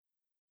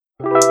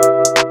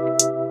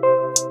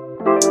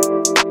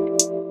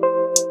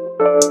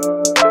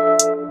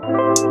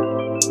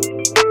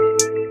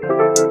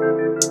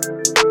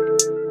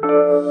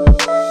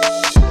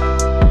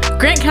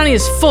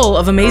County is full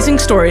of amazing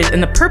stories,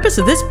 and the purpose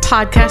of this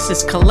podcast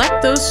is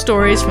collect those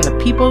stories from the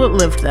people that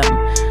lived them.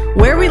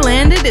 Where We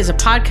Landed is a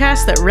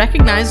podcast that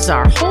recognizes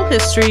our whole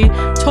history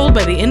told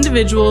by the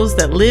individuals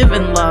that live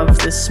and love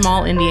this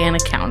small Indiana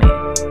county.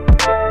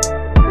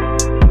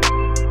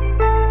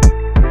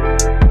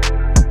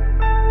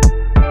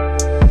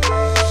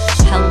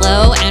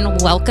 Hello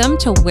and welcome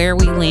to Where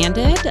We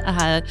Landed.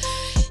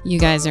 You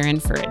guys are in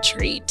for a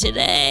treat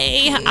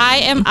today. I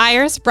am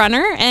Iris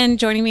Brunner, and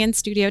joining me in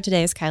studio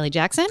today is Kylie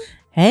Jackson.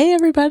 Hey,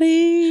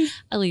 everybody.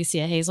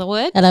 Alicia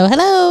Hazelwood. Hello,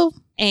 hello.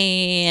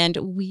 And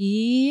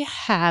we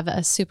have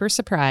a super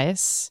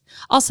surprise.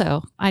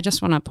 Also, I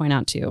just want to point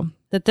out too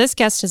that this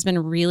guest has been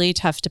really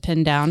tough to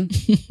pin down.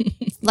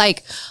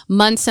 Like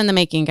months in the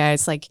making,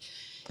 guys. Like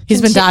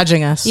He's been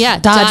dodging us. Yeah.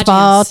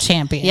 Dodgeball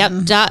champion.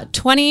 Yep.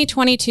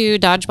 2022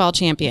 dodgeball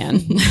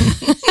champion.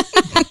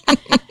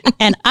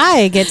 And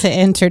I get to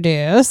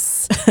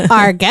introduce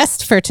our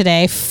guest for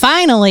today.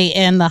 Finally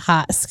in the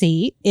hot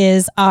seat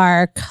is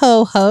our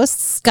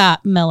co-host,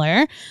 Scott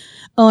Miller,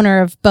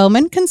 owner of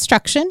Bowman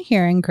Construction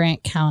here in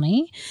Grant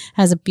County.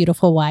 Has a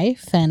beautiful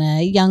wife and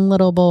a young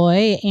little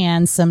boy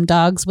and some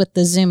dogs with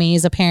the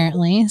zoomies,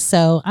 apparently.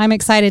 So I'm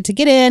excited to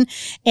get in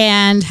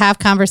and have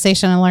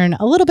conversation and learn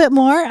a little bit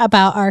more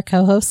about our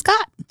co-host,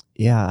 Scott.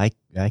 Yeah,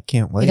 I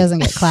can't wait. He doesn't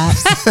get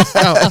claps.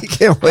 I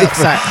can't wait.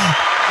 Sorry.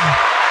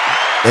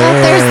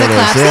 There's the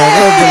claps.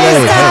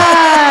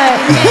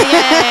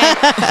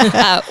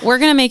 We're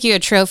going to make you a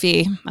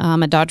trophy, a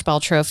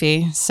dodgeball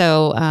trophy.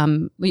 So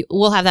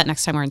we'll have that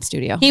next time we're in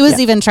studio. He was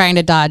even trying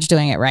to dodge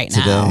doing it right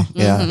now. Today.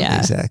 Yeah, Yeah.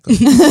 exactly.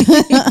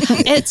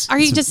 Are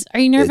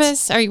you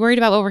nervous? Are you worried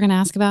about what we're going to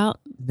ask about?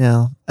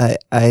 No, I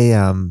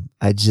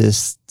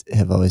just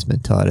have always been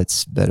taught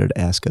it's better to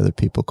ask other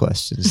people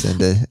questions than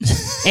to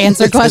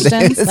Answer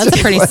questions. That's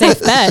a pretty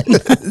safe bet.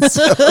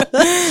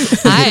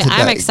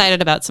 I'm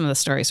excited about some of the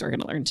stories we're going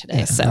to learn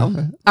today. So, All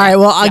right.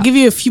 Well, I'll give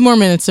you a few more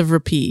minutes of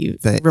reprieve.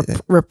 Well,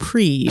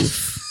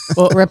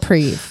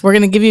 Reprieve. we're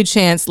going to give you a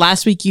chance.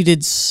 Last week you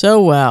did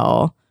so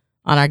well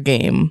on our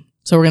game.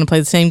 So we're going to play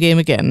the same game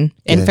again.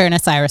 In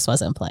fairness, Iris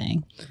wasn't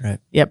playing. right.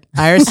 Yep.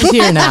 Iris is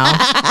here now.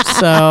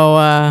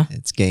 So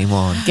It's game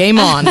on. game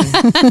on.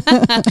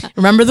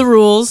 Remember the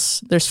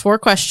rules. There's 4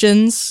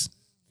 questions.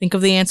 Think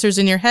of the answers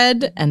in your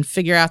head and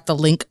figure out the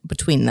link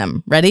between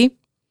them. Ready?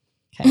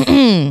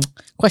 Okay.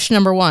 Question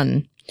number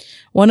 1.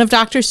 One of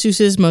Dr.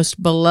 Seuss's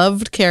most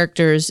beloved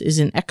characters is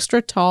an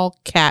extra tall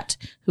cat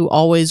who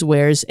always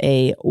wears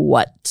a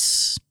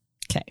what?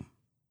 Okay.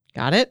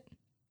 Got it?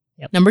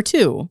 Yep. Number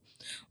 2.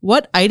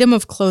 What item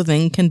of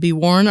clothing can be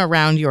worn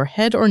around your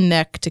head or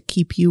neck to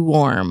keep you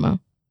warm?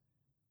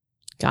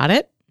 Got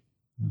it?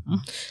 Mm-hmm.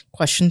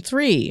 Question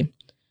 3.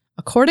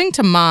 According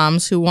to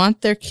moms who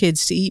want their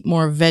kids to eat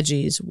more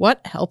veggies,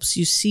 what helps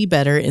you see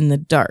better in the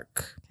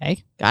dark?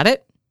 Okay. Got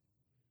it?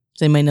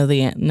 Does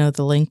anybody know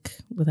the link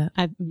with that?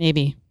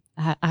 maybe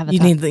I have a You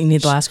thought. need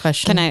the last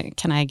question.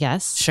 Can I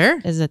guess?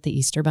 Sure. Is it the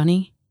Easter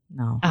Bunny?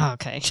 No. Oh,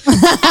 okay.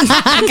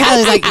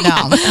 Kylie's like,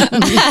 no.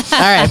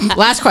 All right.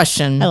 Last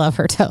question. I love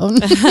her tone.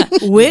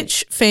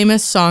 Which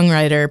famous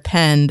songwriter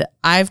penned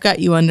 "I've Got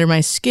You Under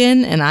My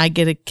Skin and I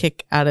Get a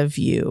Kick Out of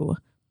You"?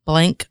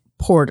 Blank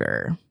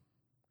Porter.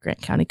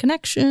 Grant County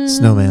Connection.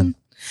 Snowman.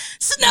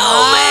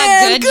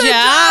 Snowman. Good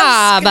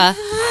job. Scott.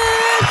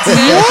 Good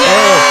job.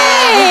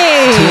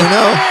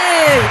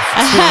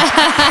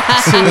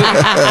 2-0. 2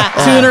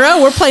 in a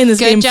row. We're playing this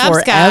Good game job,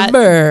 Scott.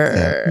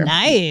 forever.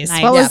 Nice.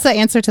 Nice. What was Yeah. the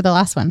answer to the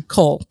last one?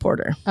 Cole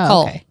Porter. Oh,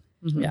 Cole. okay.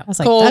 Mhm. Yeah. I was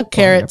like, Cole, Doug Porter,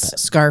 carrots, but-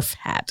 scarf,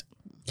 hat.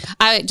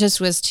 I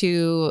just was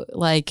too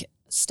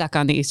stuck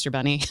on the Easter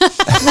Bunny. I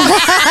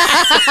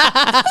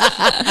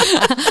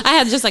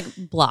had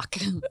just block.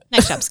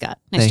 Nice job, Scott.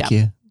 Nice Thank job.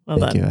 you. Well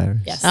Thank done. you,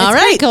 Iris. Yes. All It's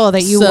right. pretty cool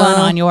that you So- won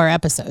on your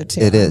episode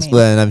too. It is. I mean,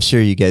 Well, and I'm sure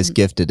you guys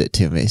gifted it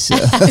to me. So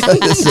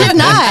did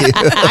not.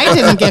 I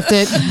didn't gift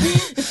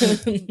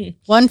it.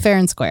 One fair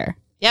and square.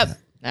 Yep. All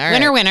right.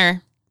 Winner,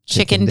 winner.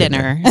 Chicken Chicken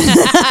dinner. All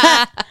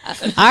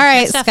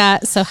right,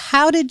 Scott. So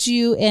how did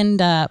you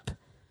end up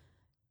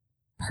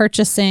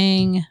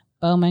purchasing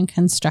Bowman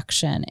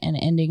Construction and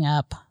ending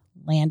up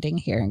landing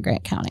here in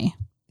Grant County?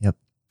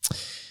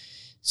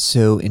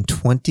 So in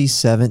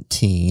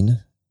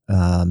 2017,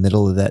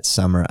 middle of that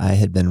summer, I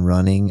had been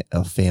running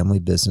a family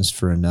business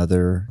for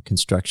another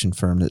construction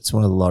firm that's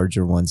one of the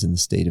larger ones in the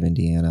state of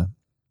Indiana.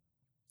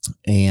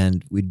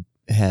 And we'd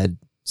had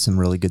some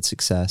really good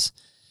success.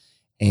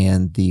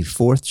 And the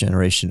 4th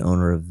generation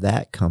owner of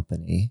that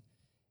company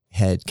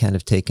had kind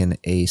of taken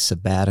a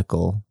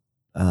sabbatical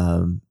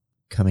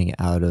coming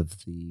out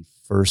of the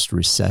first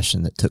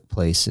recession that took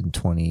place in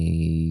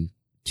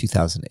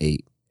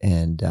 2008.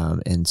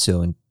 And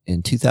so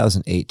in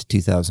 2008 to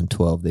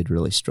 2012, they'd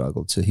really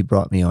struggled. So he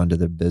brought me onto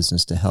their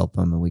business to help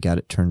them, and we got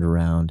it turned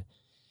around.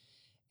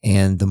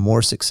 And the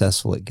more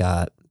successful it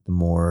got, the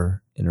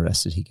more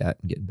interested he got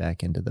in getting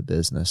back into the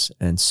business.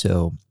 And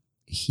so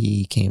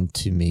he came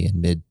to me in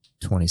mid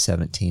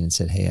 2017 and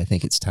said, "Hey, I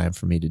think it's time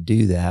for me to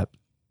do that."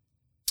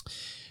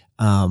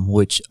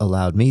 which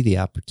allowed me the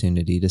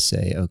opportunity to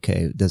say,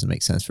 okay, it doesn't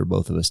make sense for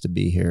both of us to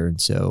be here. And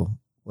so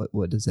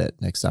what does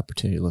that next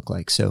opportunity look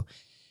like? So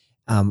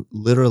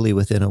literally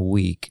within a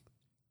week,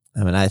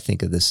 I mean, I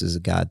think of this as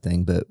a God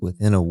thing, but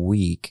within a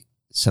week,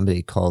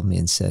 somebody called me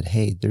and said,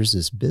 hey, there's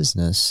this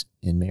business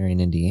in Marion,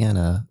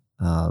 Indiana,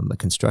 a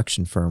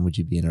construction firm. Would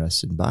you be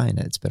interested in buying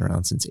it? It's been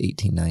around since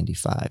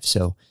 1895.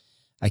 So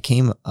I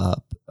came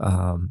up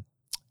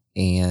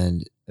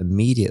and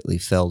immediately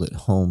felt at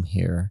home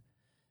here.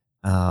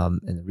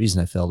 And the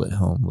reason I felt at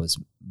home was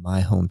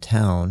my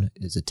hometown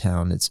is a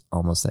town that's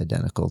almost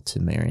identical to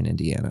Marion,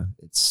 Indiana.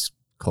 It's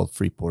called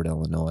Freeport,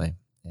 Illinois.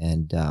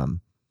 And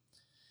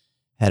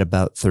had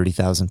about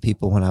 30,000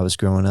 people when I was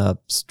growing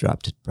up. It's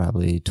dropped to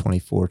probably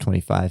 24,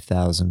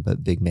 25,000,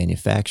 but big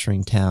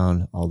manufacturing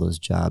town. All those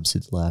jobs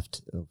had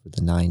left over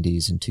the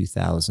 90s and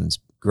 2000s.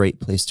 Great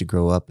place to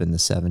grow up in the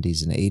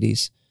 70s and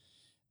 80s,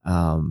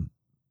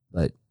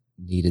 but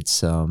needed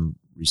some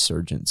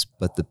resurgence.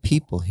 But the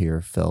people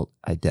here felt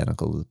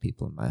identical to the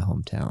people in my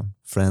hometown.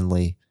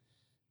 Friendly,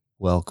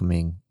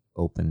 welcoming,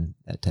 open,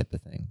 that type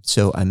of thing.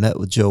 So I met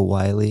with Joe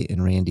Wiley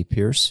and Randy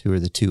Pierce, who are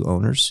the two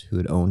owners who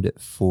had owned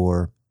it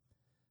for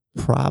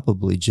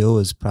Joe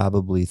is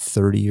probably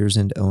 30 years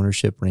into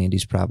ownership.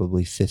 Randy's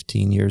probably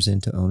 15 years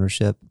into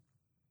ownership.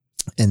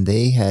 And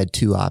they had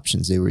two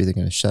options. They were either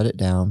going to shut it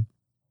down,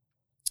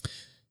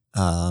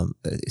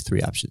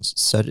 three options: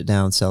 shut it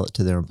down, sell it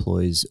to their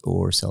employees,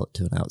 or sell it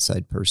to an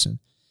outside person.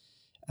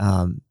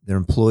 Their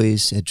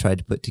employees had tried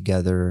to put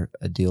together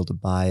a deal to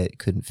buy it,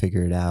 couldn't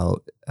figure it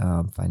out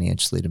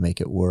financially to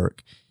make it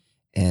work.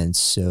 And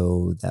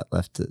so that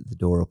left the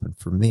door open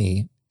for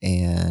me.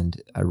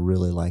 And I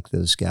really liked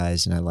those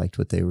guys and I liked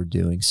what they were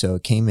doing. So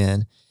it came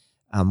in.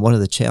 One of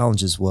the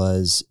challenges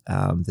was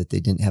that they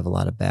didn't have a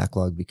lot of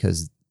backlog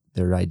because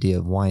their idea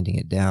of winding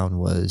it down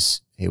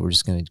was, hey, we're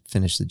just going to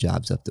finish the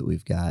jobs up that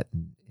we've got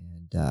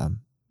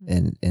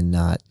and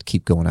not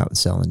keep going out and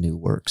selling new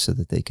work so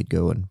that they could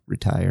go and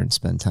retire and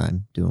spend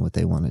time doing what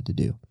they wanted to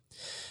do.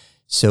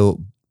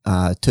 So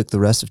took the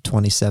rest of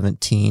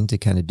 2017 to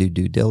kind of do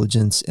due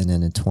diligence. And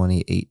then in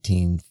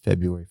 2018,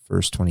 February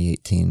 1st,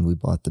 2018, we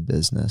bought the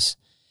business.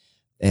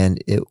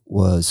 And it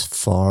was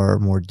far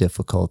more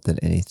difficult than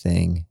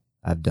anything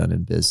I've done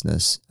in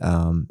business.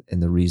 And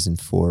the reason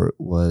for it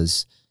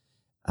was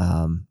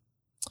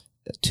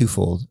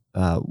twofold.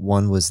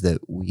 One was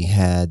that we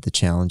had the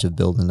challenge of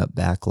building up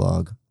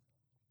backlog.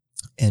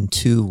 And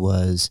two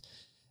was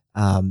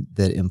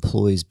that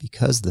employees,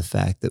 because of the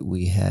fact that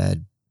we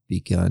had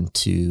begun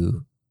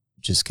to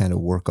just kind of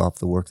work off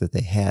the work that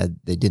they had,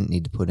 they didn't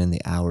need to put in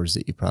the hours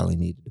that you probably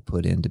needed to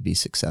put in to be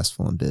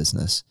successful in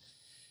business.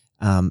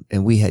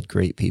 And we had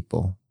great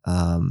people.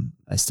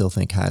 I still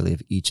think highly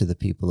of each of the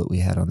people that we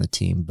had on the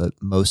team, but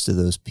most of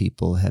those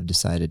people have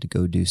decided to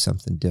go do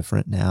something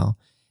different now.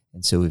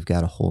 And so we've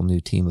got a whole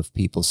new team of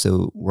people.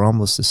 So we're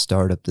almost a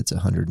startup that's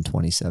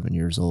 127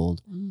 years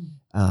old.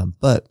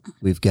 But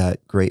we've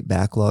got great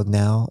backlog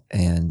now.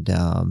 And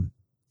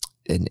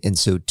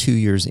so 2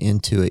 years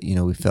into it,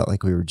 we felt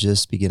like we were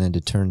just beginning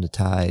to turn the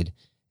tide,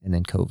 and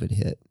then COVID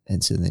hit.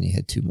 And so then you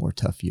had 2 more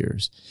tough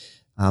years.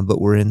 But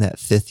we're in that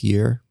 5th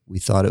year. We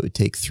thought it would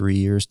take 3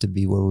 years to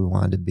be where we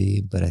wanted to be.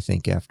 But I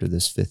think after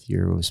this 5th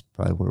year was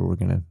probably where we're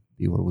going to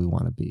be where we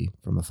want to be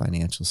from a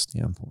financial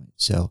standpoint.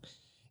 So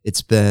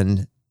it's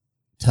been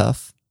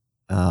tough.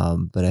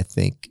 But I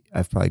think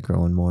I've probably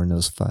grown more in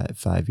those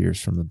five years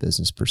from a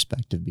business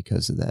perspective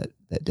because of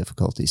that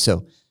difficulty.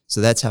 So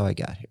that's how I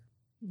got here.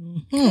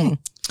 Mm-hmm.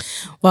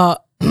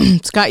 Well,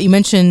 Scott, you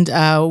mentioned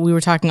we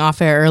were talking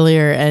off air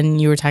earlier, and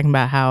you were talking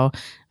about how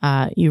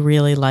you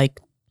really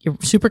you're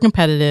super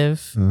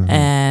competitive, Mm-hmm.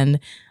 and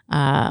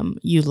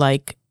you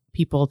like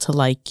people to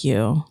like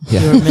you.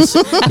 Yeah. You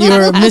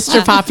were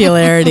Mr.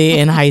 Popularity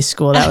in high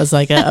school. That was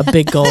like a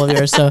big goal of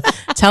yours. So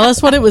tell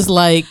us what it was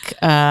like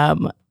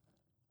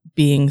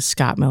being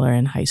Scott Miller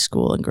in high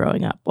school and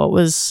growing up. What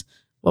was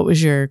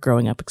your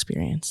growing up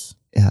experience?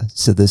 Yeah,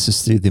 so this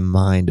is through the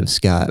mind of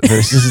Scott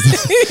versus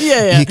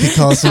Yeah. You could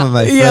call some of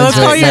my Yeah, let's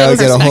friends call right you now a and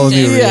get a whole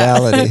new perspective. Yeah.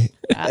 reality.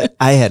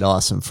 I had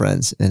awesome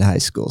friends in high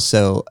school.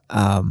 So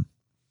our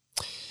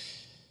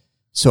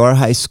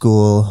high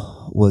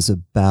school was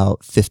about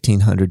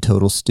 1,500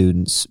 total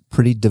students,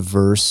 pretty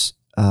diverse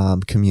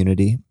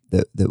community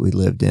that we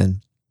lived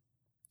in.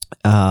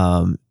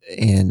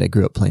 And I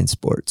grew up playing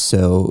sports.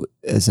 So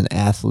as an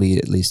athlete,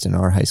 at least in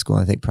our high school,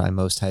 I think probably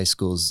most high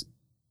schools,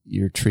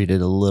 you're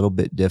treated a little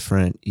bit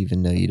different,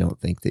 even though you don't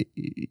think that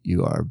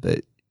you are,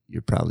 but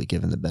you're probably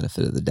given the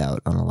benefit of the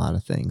doubt on a lot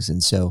of things.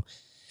 And so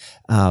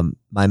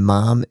my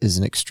mom is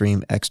an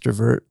extreme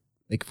extrovert.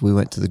 Like if we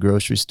went to the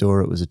grocery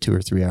store, it was a 2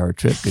 or 3 hour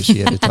trip because she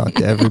had to talk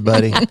to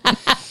everybody.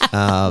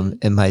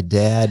 And my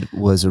dad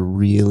was a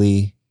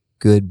really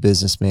good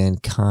businessman,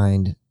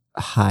 kind,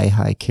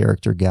 high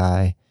character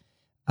guy,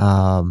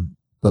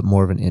 but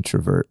more of an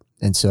introvert.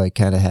 And so I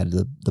kind of had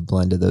the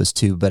blend of those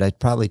two, but I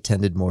probably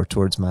tended more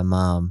towards my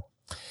mom.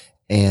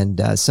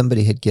 And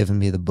somebody had given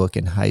me the book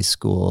in high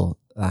school,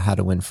 How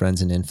to Win Friends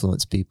and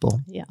Influence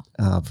People,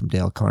 from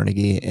Dale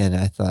Carnegie. And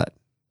I thought,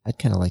 I'd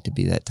kind of like to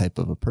be that type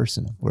of a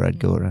person where I'd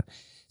go around.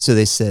 So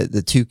they said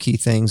the 2 key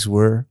things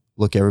were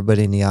look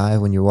everybody in the eye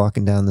when you're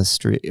walking down the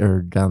street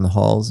or down the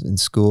halls in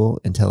school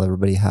and tell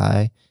everybody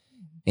hi.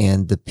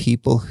 And the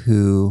people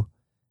who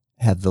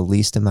have the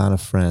least amount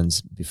of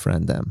friends,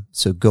 befriend them.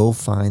 So go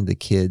find the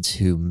kids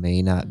who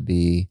may not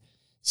be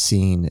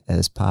seen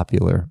as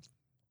popular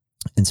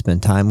and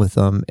spend time with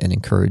them and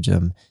encourage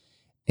them.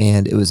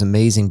 And it was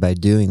amazing by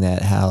doing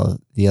that how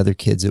the other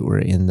kids that were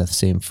in the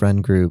same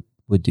friend group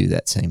would do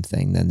that same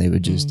thing. Then they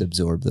would just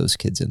absorb those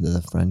kids into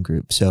the friend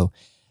group. So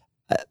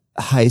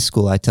high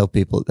school, I tell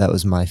people that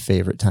was my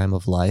favorite time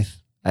of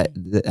life.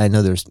 I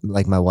know there's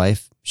like my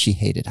wife, she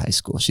hated high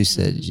school. She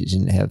said she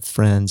didn't have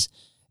friends.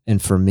 And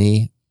for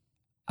me,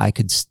 I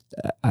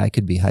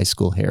could be high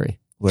school Harry,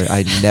 where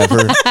I never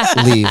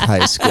leave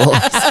high school.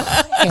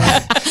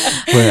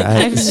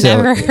 I've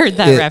never heard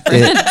that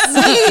reference.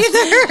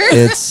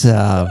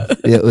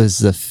 It was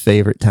the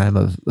favorite time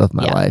of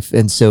my life.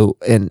 And so,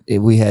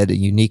 we had a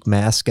unique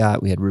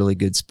mascot. We had really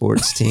good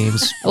sports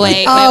teams.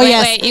 Wait,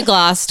 you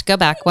glossed. Go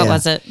back. What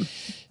was it? What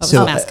was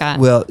the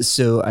mascot?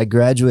 So I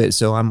graduated,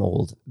 so I'm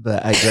old,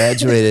 but I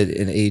graduated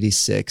in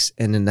 86.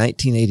 And in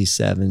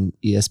 1987,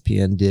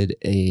 ESPN did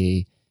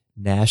a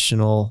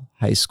national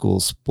high school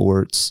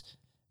sports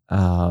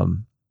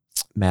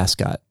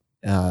mascot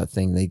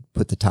thing. They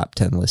put the top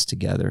 10 list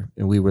together,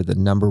 and we were the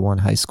 #1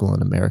 high school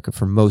in America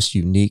for most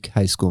unique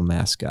high school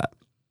mascot.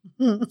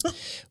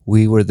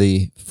 We were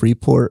the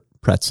Freeport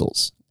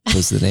Pretzels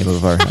was the name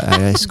of our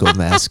high school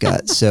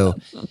mascot. So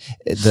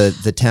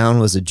the town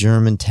was a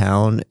German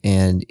town,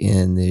 and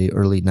in the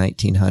early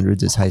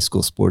 1900s, as high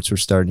school sports were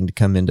starting to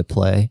come into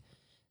play,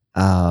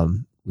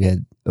 we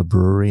had a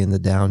brewery in the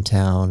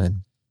downtown,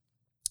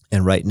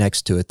 and right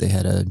next to it, they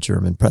had a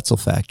German pretzel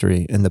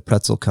factory, and the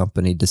pretzel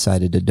company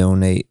decided to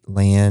donate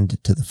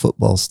land to the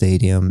football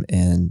stadium,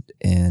 and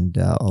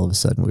all of a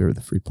sudden we were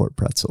the Freeport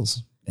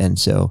Pretzels. And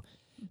so,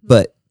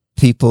 but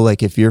people,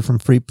 like if you're from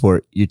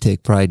Freeport, you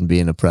take pride in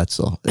being a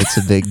pretzel. It's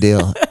a big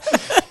deal.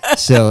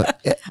 So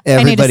everybody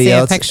I need to see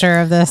else, a picture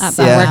of this.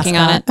 I'm working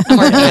on it. I'm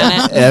working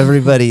on it.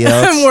 Everybody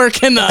else, I'm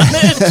working on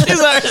it. She's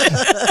already.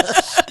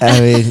 I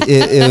mean,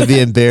 it would be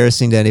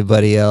embarrassing to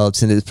anybody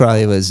else, and it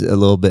probably was a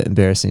little bit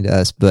embarrassing to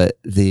us.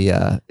 But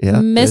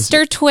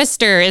Mr.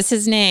 Twister is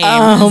his name.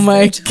 Oh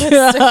my god, Is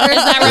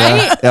that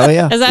right? Oh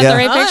yeah, Is that the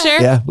right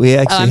picture? Yeah, we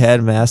actually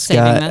had a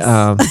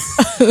mascot.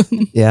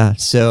 Yeah,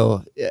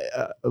 so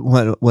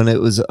when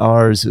it was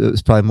ours, it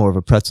was probably more of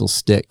a pretzel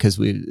stick because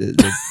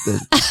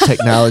the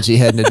technology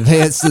hadn't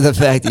advanced to the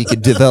fact that you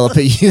could develop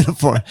a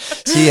uniform.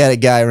 So you had a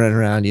guy running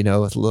around,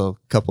 with a little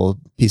couple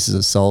pieces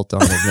of salt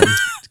on him and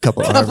a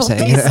couple arms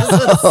hanging out.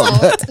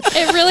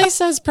 It really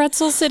says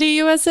Pretzel City,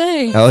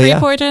 USA. Oh, yeah.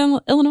 Freeport,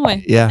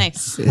 Illinois. Yeah,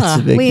 Nice. it's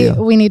a big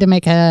deal. We need to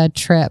make a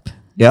trip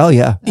Yeah, oh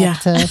yeah,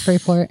 to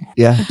Freeport.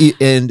 yeah.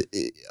 And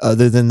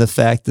other than the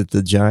fact that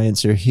the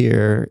Giants are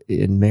here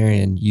in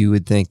Marion, you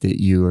would think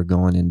that you are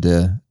going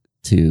into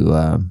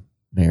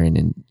Marion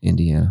in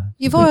Indiana.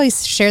 You've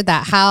always shared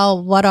that.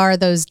 What are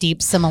those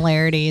deep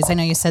similarities? I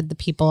know you said the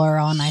people are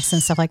all nice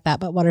and stuff like that,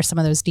 but what are some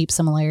of those deep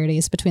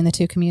similarities between the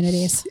two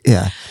communities?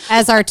 Yeah.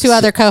 As our two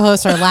other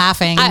co-hosts are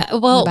laughing.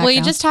 Well,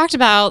 you just talked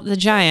about the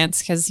Giants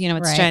because, it's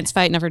Right. Giants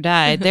fight, never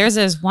died. Theirs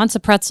is once a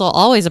pretzel,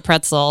 always a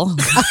pretzel.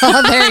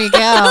 Oh, there you go.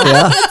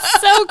 Yeah.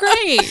 So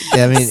great.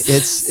 I mean,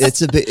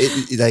 it's a bit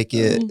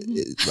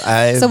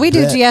So we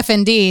do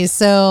GF&D.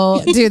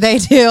 So do they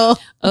do?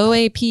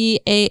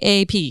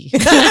 OAPAAP.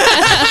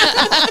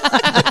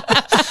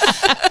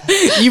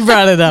 You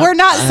brought it up. We're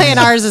not saying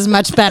ours is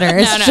much better.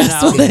 It's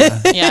No.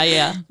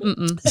 Yeah.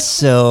 Mm-mm.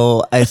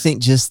 So I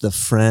think just the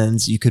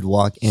friends, you could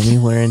walk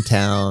anywhere in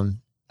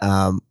town.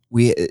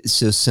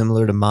 So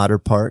similar to Motter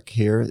Park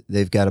here,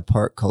 they've got a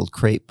park called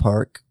Crate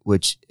Park,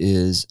 which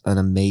is an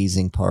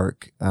amazing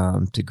park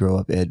to grow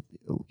up at.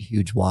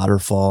 Huge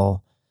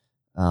waterfall,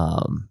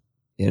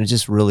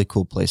 just really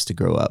cool place to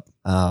grow up.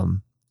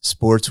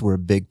 Sports were a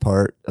big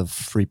part of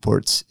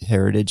Freeport's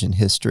heritage and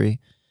history.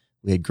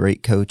 We had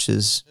great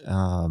coaches,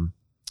 and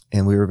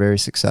we were very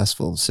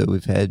successful. So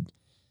we've had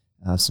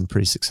some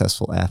pretty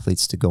successful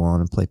athletes to go on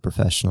and play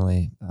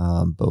professionally,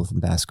 both in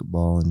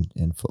basketball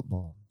and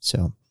football.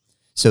 So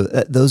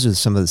those are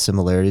some of the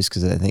similarities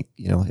because I think,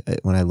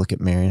 when I look at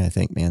Marion, I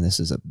think, man,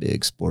 this is a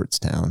big sports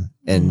town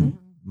and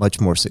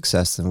much more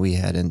success than we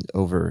had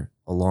over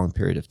a long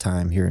period of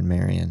time here in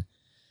Marion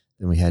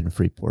than we had in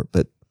Freeport.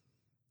 But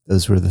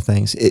those were the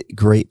things.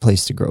 Great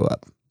place to grow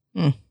up.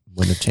 Wouldn't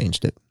have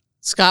changed it.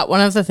 Scott, one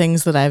of the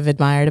things that I've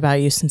admired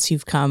about you since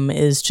you've come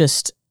is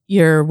just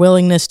your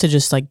willingness to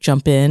just like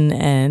jump in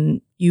and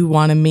you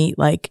want to meet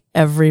like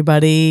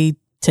everybody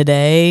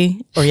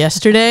today or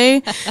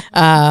yesterday.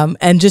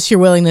 And just your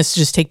willingness to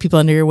just take people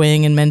under your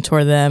wing and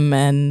mentor them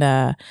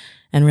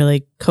and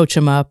really coach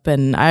them up.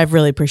 And I've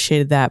really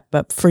appreciated that.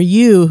 But for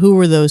you, who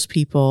were those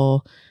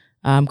people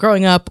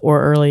growing up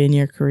or early in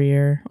your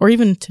career or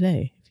even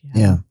today?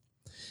 Yeah.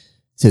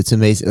 So it's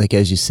amazing. Like,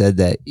 as you said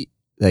that,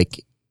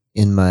 like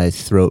in my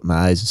throat, my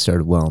eyes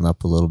started welling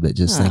up a little bit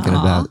just thinking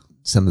about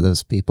some of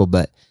those people.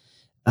 But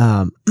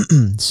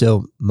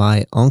So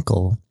my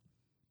uncle,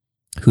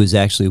 who's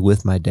actually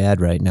with my dad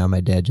right now,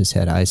 my dad just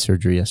had eye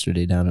surgery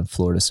yesterday down in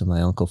Florida. So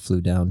my uncle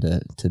flew down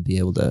to be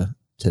able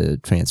to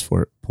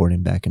transport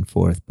him back and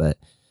forth. But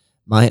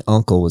my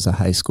uncle was a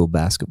high school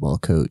basketball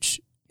coach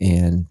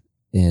in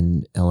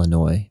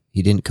Illinois.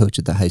 He didn't coach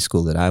at the high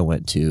school that I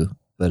went to,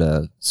 but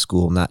a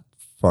school not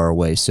far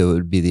away. So it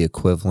would be the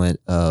equivalent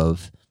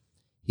of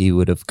he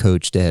would have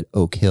coached at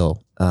Oak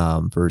Hill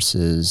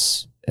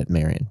versus at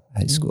Marion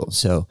High School.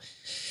 So,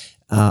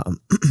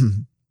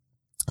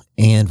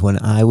 and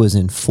when I was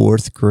in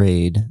 4th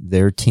grade,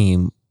 their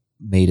team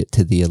made it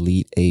to the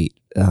Elite Eight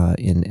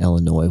in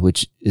Illinois,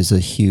 which is a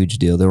huge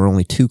deal. There were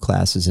only 2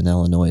 classes in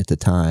Illinois at the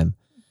time,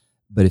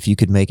 but if you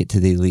could make it to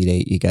the Elite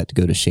Eight, you got to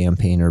go to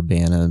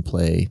Champaign-Urbana and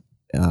play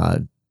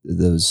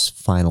those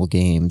final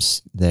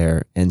games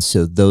there. And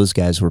so those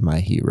guys were my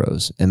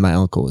heroes, and my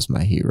uncle was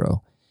my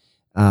hero.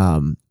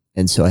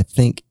 And so I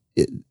think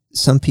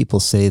some people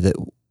say that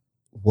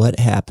what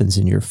happens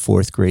in your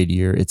 4th grade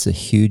year, it's a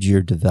huge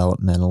year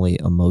developmentally,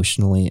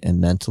 emotionally,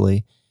 and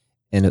mentally.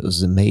 And it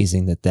was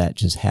amazing that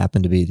just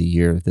happened to be the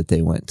year that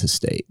they went to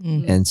state.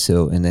 And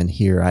so, and then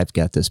here I've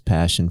got this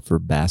passion for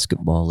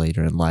basketball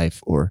later in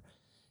life, or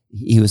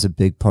he was a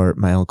big part,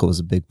 my uncle was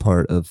a big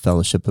part of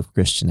Fellowship of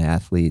Christian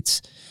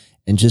Athletes,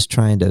 and just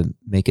trying to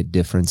make a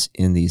difference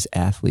in these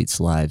athletes'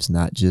 lives,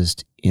 not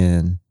just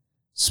in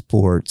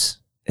sports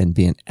and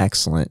being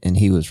excellent. And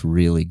he was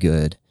really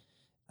good.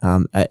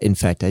 In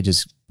fact, I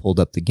just pulled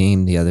up the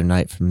game the other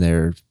night from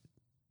their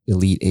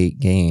Elite Eight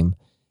game,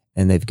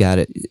 and they've got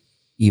it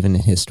even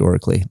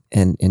historically,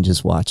 and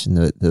just watching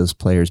those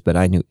players. But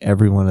I knew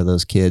every one of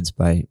those kids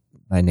by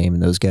name,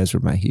 and those guys were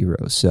my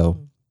heroes.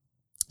 So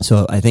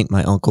I think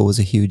my uncle was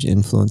a huge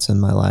influence in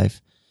my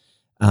life.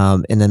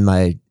 And then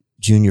my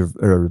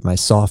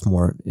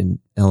sophomore in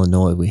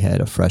Illinois, we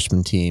had a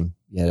freshman team,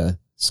 you had a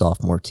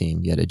sophomore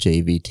team, you had a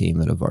JV team,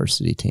 and a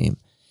varsity team.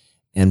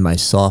 And my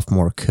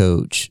sophomore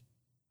coach,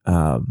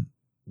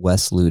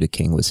 Wes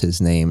Ludeking was his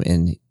name.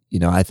 And,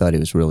 I thought he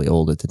was really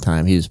old at the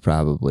time. He was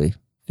probably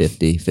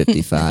 50,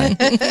 55.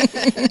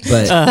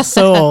 But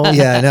so old.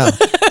 Yeah, I know.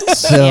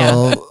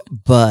 So,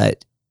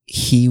 but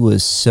he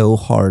was so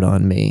hard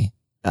on me.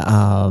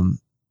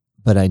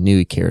 But I knew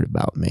he cared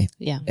about me.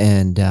 Yeah.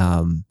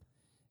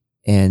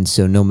 And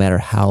so no matter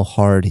how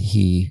hard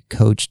he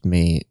coached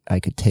me,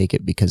 I could take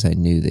it because I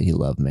knew that he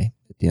loved me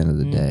at the end of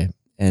the day.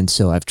 And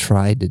so I've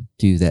tried to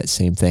do that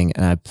same thing,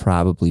 and I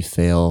probably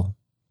fail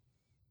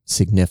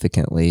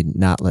significantly,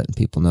 not letting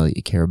people know that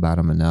you care about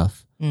them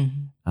enough.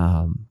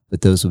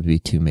 But those would be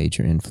 2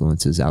 major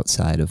influences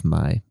outside of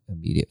my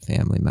immediate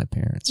family, my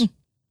parents.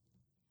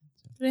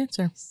 Good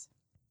answer.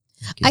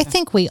 I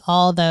think we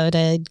all, though,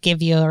 to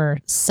give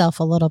yourself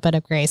a little bit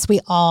of grace,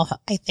 we all,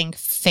 I think,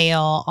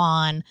 fail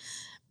on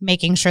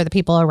making sure the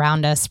people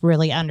around us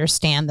really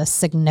understand the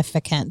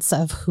significance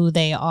of who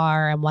they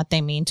are and what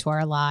they mean to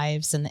our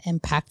lives and the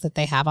impact that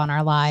they have on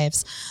our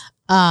lives.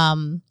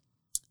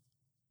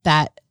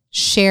 That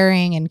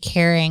sharing and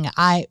caring,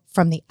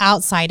 from the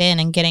outside in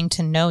and getting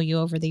to know you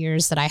over the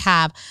years that I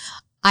have,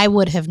 I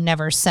would have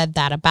never said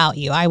that about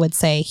you. I would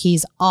say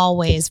he's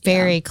always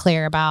very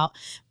clear about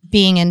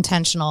being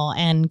intentional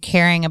and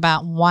caring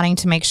about wanting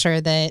to make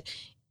sure that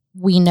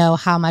we know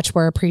how much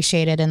we're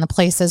appreciated in the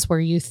places where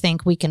you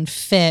think we can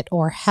fit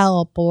or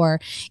help,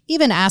 or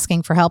even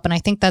asking for help. And I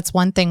think that's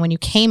one thing when you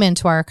came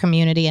into our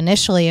community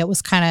initially, it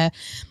was I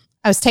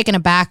was taken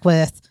aback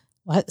with,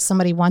 what,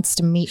 somebody wants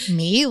to meet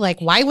me? Like,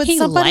 why would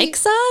somebody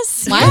likes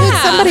us? Why would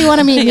somebody want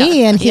to meet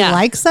me? And he Yeah.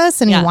 likes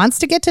us and he wants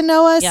to get to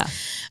know us. Yeah.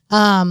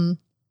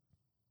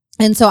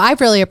 And so I've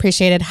really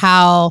appreciated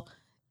how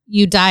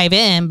you dive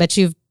in, but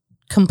you've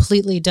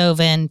completely dove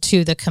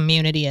into the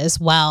community as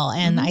well.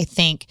 And I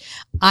think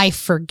I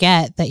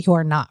forget that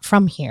you're not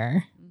from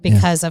here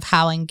because of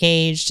how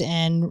engaged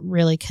and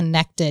really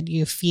connected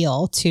you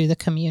feel to the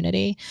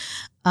community.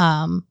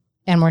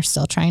 And we're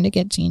still trying to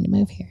get Gene to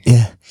move here.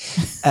 Yeah.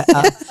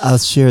 I'll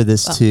share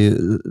this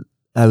too.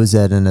 I was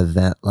at an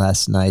event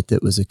last night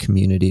that was a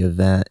community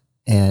event.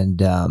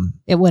 And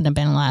it wouldn't have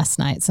been last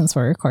night since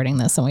we're recording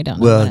this and we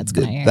don't know when it's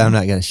going to air. I'm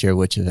not going to share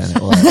which event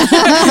it was.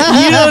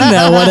 You don't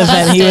know what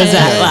event he was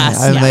at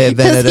last I night. may have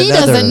been at Because he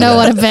another doesn't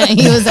know event. what event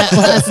he was at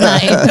last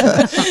night.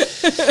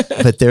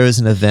 But there was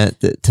an event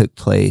that took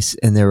place,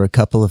 and there were a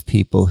couple of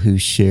people who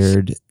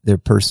shared their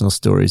personal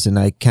stories, and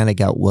I kind of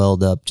got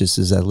welled up just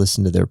as I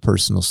listened to their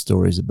personal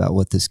stories about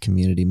what this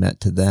community meant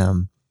to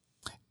them.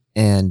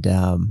 And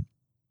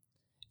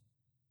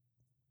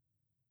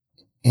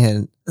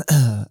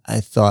I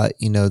thought,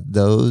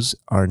 those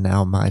are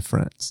now my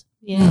friends.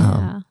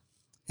 Yeah.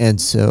 And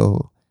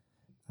so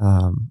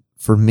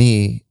for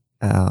me,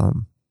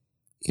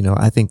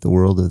 I think the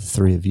world of the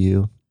 3 of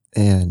you,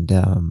 and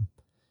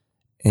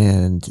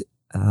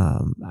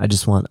I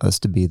just want us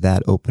to be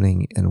that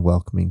opening and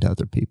welcoming to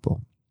other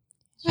people.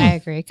 I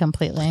agree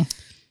completely.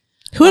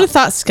 Who would have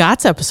thought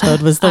Scott's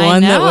episode was the I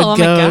one that know, would oh my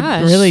go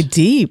gosh. really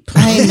deep?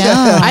 I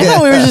know. I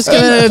thought we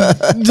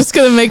were just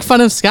gonna make fun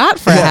of Scott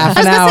for half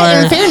I an was gonna say,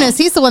 in hour. fairness,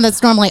 he's the one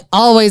that's normally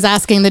always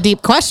asking the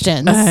deep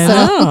questions. I So.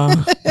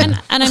 know.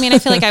 and I mean, I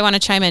feel like I want to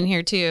chime in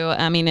here too.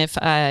 I mean, if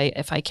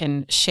I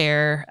can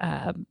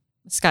share,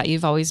 Scott,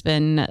 you've always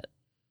been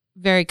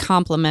very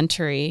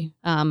complimentary.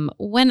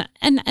 When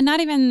and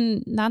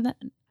not that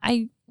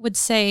I would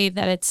say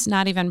that it's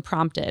not even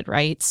prompted,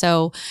 right?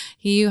 So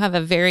you have a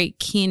very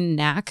keen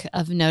knack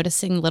of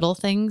noticing little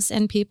things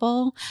in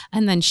people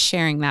and then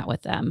sharing that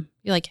with them.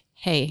 You're like,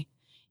 hey,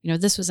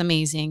 this was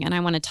amazing, and I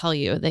want to tell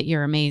you that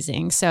you're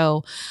amazing.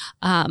 So,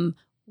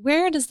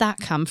 where does that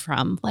come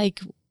from?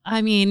 Like,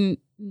 I mean,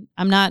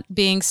 I'm not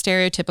being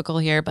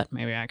stereotypical here, but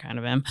maybe I kind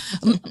of am.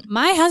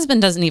 My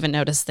husband doesn't even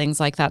notice things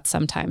like that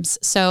sometimes.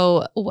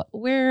 So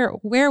where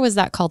was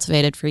that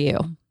cultivated for you?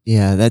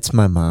 Yeah, that's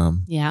my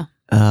mom. Yeah.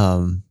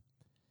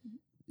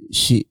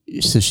 She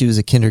was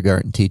a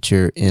kindergarten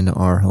teacher in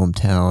our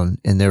hometown,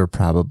 and there were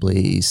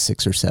probably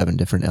 6 or 7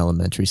 different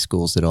elementary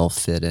schools that all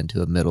fit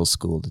into a middle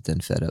school that then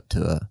fed up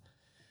to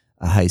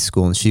a high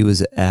school. And she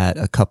was at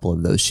a couple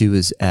of those. She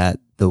was at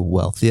the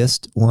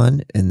wealthiest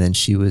one, and then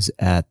she was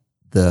at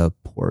the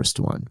poorest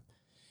one.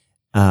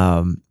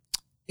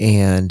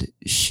 And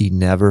she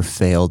never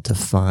failed to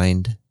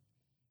find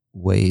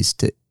ways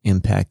to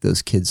impact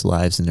those kids'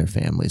 lives and their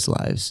families'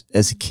 lives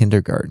as a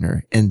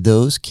kindergartner. And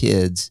those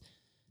kids,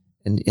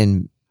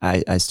 and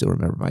I still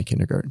remember my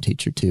kindergarten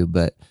teacher too,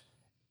 but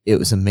it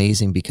was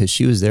amazing because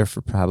she was there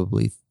for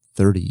probably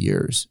 30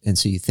 years. And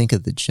so you think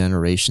of the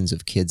generations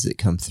of kids that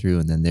come through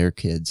and then their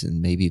kids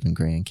and maybe even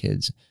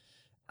grandkids.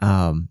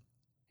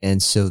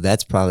 And so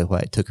that's probably why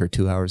it took her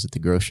 2 hours at the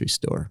grocery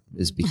store,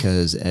 is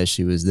because as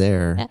she was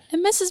there.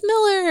 And Mrs.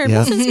 Miller,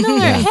 Yeah. Mrs. Miller,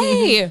 Yeah.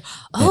 hey,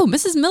 oh,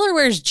 Mrs. Miller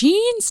wears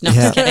jeans. No, I'm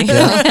Yeah. just kidding.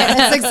 Yeah.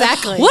 That's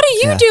exactly. What are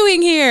you Yeah.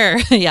 doing here?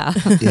 Yeah.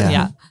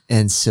 Yeah.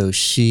 And so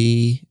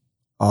she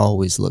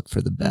always looked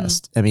for the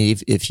best. I mean,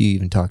 if you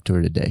even talk to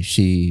her today,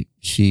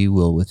 she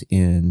will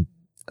within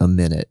a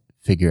minute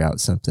figure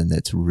out something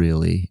that's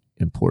really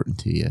important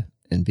to you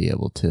and be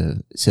able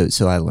to.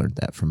 So I learned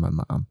that from my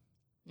mom.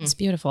 It's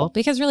beautiful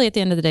because really at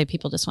the end of the day,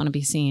 people just want to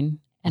be seen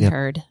and Yep.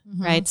 heard,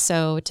 right?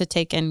 So to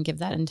take and give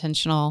that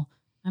intentional,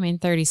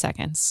 30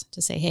 seconds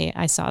to say, hey,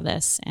 I saw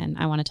this and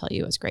I want to tell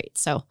you it was great.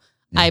 So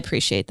I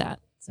appreciate that.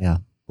 Yeah.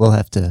 We'll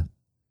have to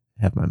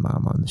have my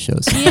mom on the show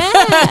sometime.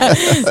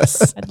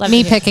 Yes. I'd love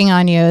Me to hear- picking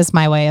on you is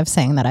my way of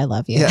saying that I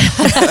love you. Yeah.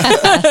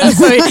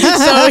 so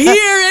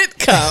here it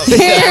comes.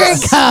 Here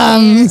it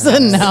comes.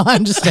 No,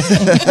 I'm just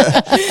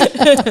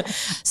kidding.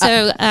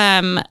 So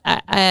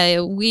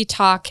we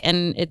talk,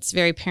 and it's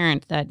very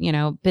apparent that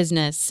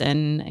business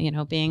and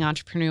being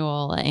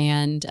entrepreneurial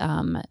and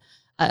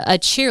a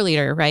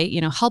cheerleader, right?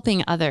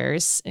 Helping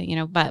others.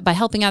 By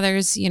helping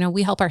others,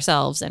 we help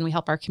ourselves and we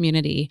help our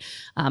community.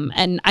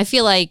 And I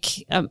feel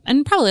like,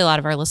 and probably a lot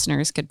of our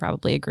listeners could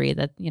probably agree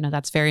that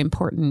that's very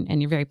important,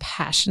 and you're very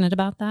passionate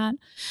about that.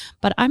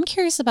 But I'm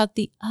curious about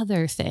the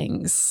other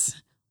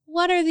things.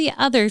 What are the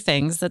other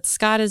things that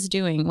Scott is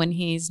doing when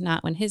his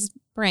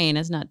brain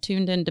is not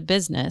tuned into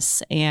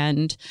business?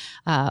 And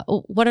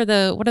what are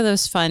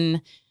those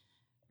fun,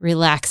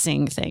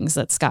 relaxing things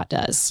that Scott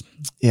does?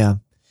 Yeah.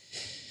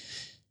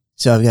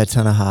 So I've got a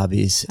ton of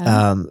hobbies.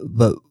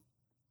 But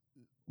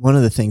one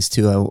of the things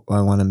too, I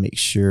want to make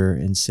sure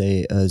and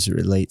say as it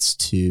relates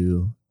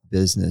to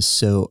business.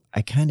 So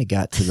I kind of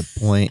got to the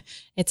point.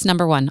 It's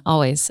number one,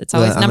 always. It's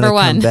always I'm number gonna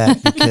one.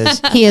 come back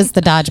because He is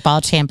the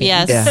dodgeball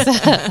champion.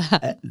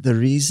 Yes. the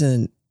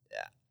reason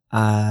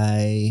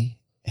I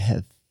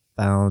have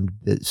found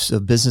so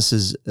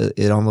businesses,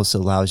 it almost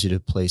allows you to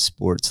play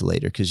sports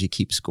later because you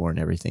keep scoring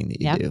everything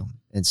that you Yep. do.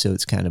 And so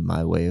it's kind of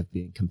my way of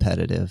being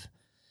competitive.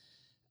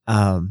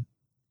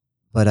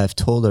 But I've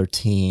told our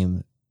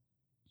team,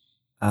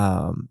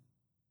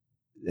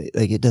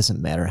 like, it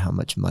doesn't matter how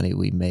much money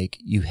we make.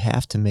 You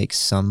have to make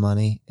some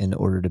money in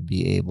order to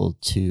be able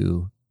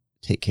to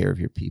take care of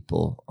your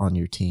people on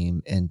your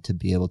team and to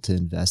be able to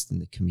invest in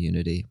the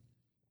community.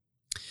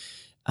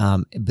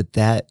 But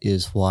that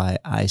is why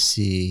I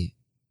see,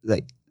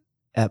 like,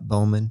 at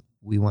Bowman,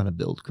 we want to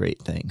build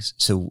great things.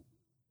 So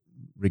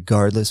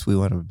regardless, we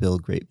want to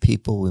build great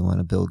people. We want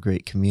to build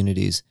great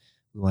communities.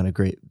 We want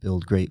to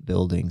build great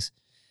buildings.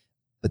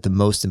 But the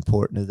most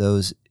important of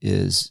those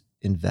is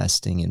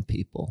investing in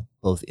people,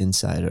 both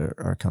inside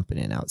our company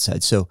and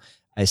outside. So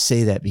I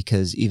say that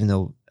because even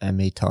though I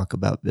may talk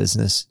about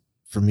business,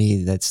 for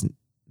me, that's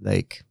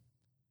like,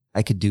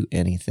 I could do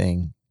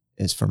anything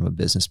as from a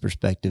business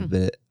perspective,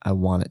 but I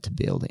want it to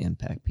be able to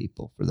impact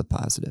people for the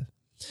positive.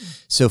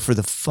 So for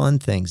the fun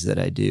things that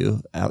I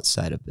do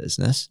outside of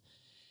business,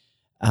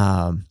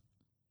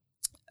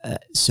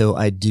 so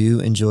I do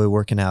enjoy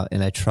working out,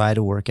 and I try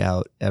to work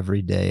out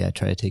every day. I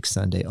try to take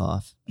Sunday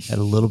off. I had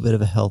a little bit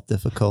of a health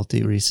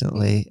difficulty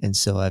recently, and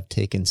so I've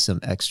taken some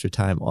extra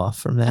time off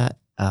from that.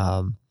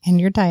 And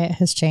your diet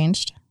has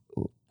changed.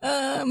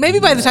 Maybe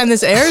by the time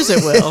this airs,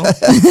 it will.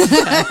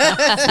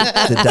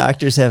 The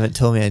doctors haven't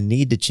told me I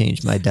need to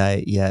change my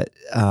diet yet,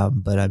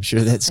 but I'm sure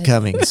that's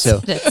coming.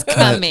 So It's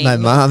coming. my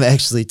mom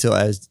actually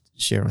I was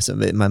sharing with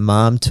somebody. My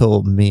mom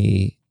told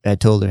me, I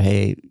told her,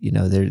 hey,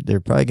 they're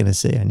probably going to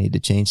say I need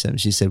to change something.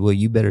 She said, well,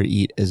 you better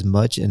eat as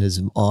much and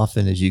as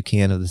often as you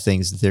can of the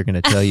things that they're going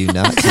to tell you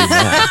not to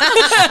now.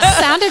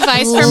 Sound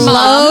advice from mom.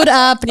 Load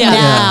up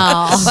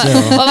now.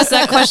 So, What was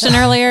that question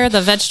earlier?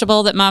 The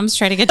vegetable that mom's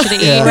trying to get you to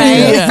eat, Yeah.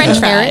 right? Yeah. French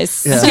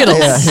fries. yeah,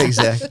 Skittles. Yeah,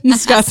 exactly.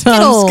 Scott's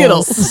Skittles.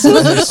 Skittles.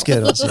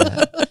 Skittles,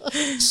 yeah.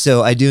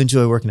 So I do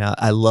enjoy working out.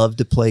 I love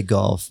to play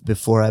golf.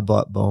 Before I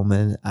bought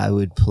Bowman, I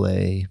would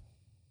play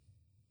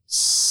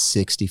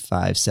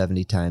 65,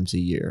 70 times a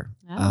year.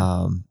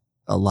 Oh.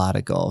 A lot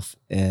of golf.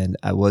 And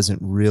I wasn't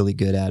really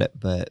good at it,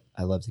 but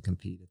I love to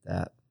compete at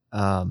that.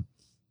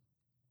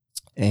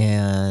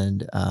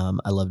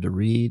 I love to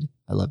read.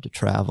 I love to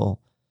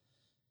travel.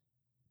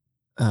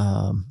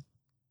 And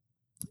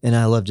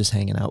I love just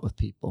hanging out with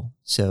people.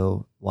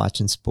 So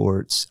watching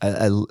sports,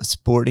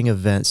 sporting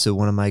events. So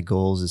one of my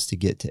goals is to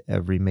get to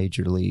every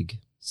major league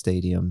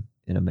stadium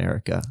in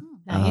America.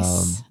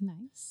 Nice. Nice.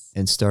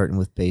 And starting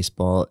with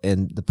baseball.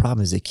 And the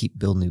problem is they keep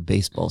building new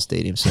baseball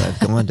stadiums. So I've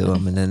gone to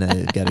them and then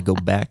I got to go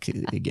back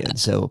again.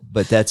 So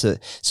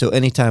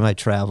anytime I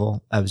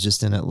travel, I was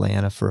just in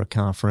Atlanta for a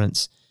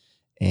conference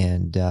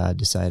and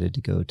decided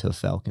to go to a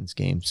Falcons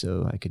game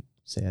so I could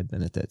say I'd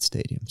been at that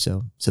stadium.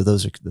 So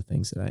those are the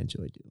things that I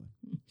enjoy doing.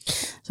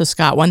 So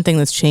Scott, one thing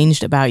that's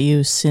changed about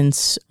you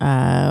since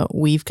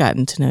we've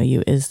gotten to know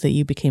you is that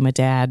you became a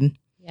dad.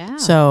 Yeah.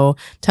 So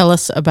tell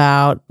us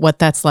about what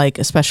that's like,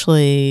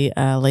 especially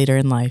later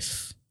in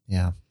life.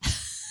 Yeah.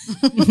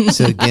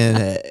 So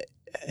again,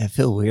 I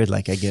feel weird,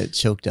 like I get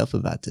choked up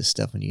about this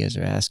stuff when you guys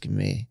are asking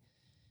me.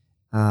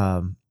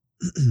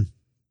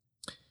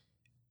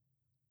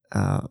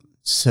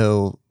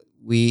 So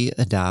we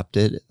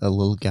adopted a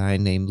little guy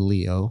named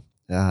Leo.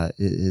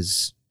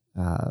 His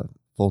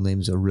full name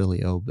is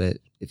Aurelio, but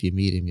if you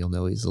meet him, you'll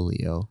know he's a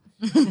Leo.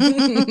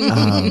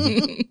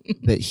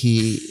 But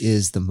he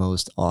is the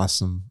most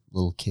awesome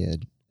little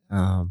kid.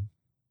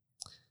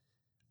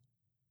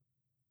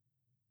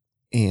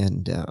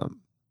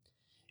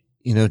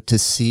 To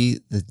see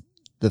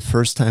the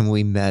first time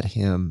we met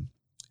him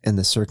and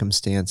the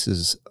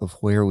circumstances of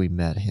where we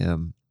met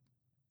him,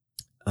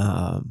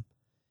 and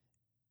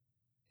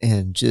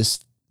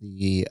just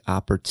the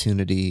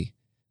opportunity,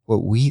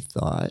 what we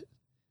thought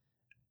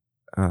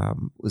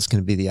was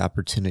going to be the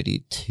opportunity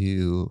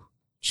to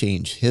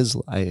change his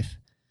life.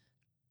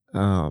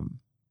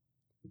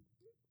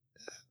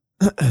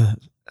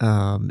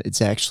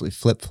 It's actually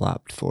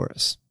flip-flopped for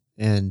us,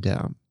 and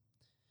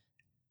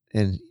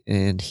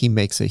he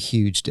makes a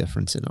huge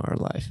difference in our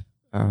life.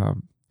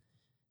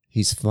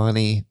 He's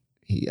funny.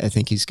 I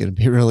think he's going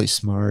to be really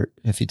smart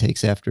if he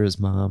takes after his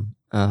mom.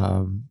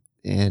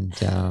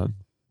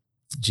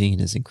 Jean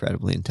is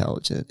incredibly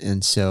intelligent,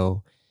 and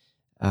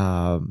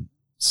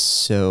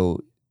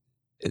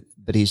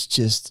but he's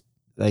just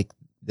like,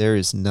 there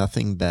is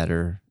nothing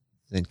better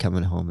than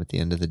coming home at the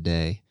end of the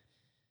day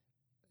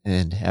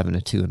and having a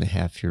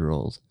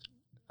 2.5-year-old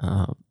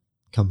come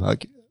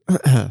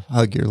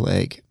hug your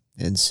leg.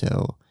 And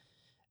so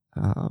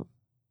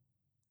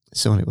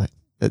anyway,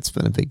 that's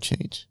been a big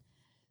change.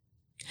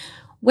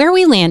 Where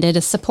We Landed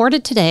is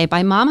supported today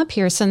by Mama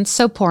Pearson's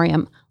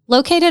Soporium,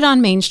 located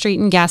on Main Street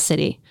in Gas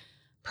City.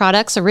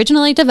 Products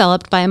originally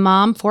developed by a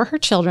mom for her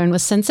children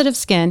with sensitive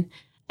skin,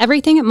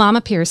 everything at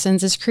Mama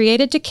Pearson's is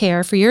created to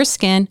care for your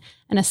skin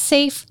in a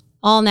safe,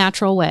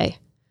 all-natural way.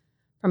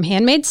 From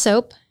handmade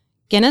soap,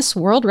 Guinness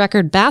World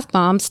Record bath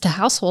bombs to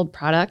household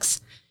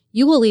products,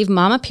 you will leave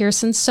Mama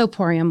Pearson's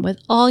Soporium with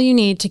all you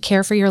need to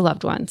care for your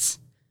loved ones.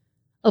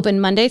 Open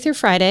Monday through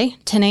Friday,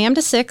 10 a.m.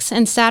 to 6,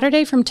 and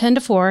Saturday from 10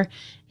 to 4,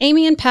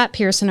 Amy and Pat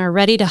Pearson are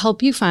ready to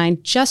help you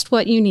find just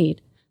what you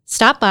need.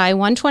 Stop by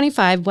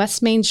 125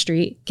 West Main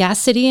Street, Gas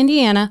City,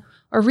 Indiana,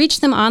 or reach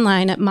them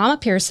online at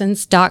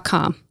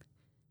mamapearsons.com.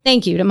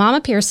 Thank you to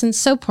Mama Pearson's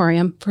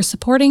Soporium for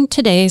supporting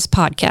today's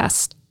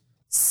podcast.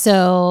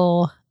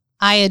 So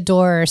I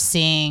adore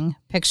seeing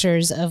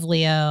pictures of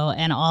Leo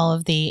and all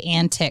of the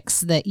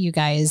antics that you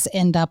guys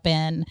end up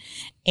in.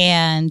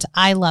 And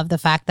I love the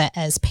fact that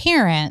as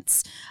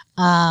parents,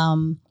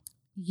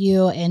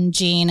 you and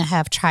Jean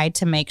have tried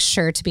to make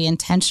sure to be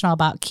intentional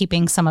about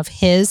keeping some of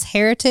his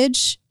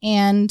heritage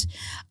and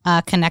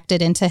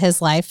connected into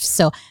his life.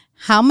 So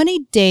how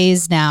many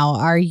days now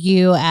are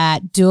you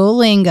at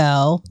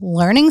Duolingo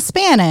learning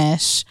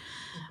Spanish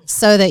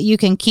so that you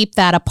can keep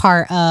that a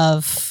part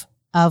of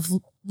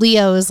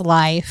Leo's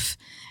life?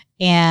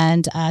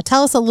 And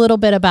tell us a little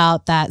bit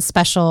about that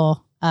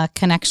special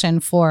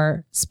connection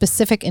for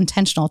specific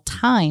intentional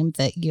time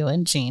that you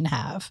and Jean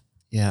have.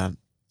 Yeah.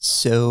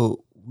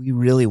 So we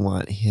really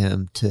want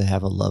him to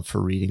have a love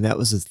for reading. That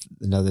was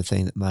another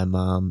thing that my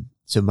mom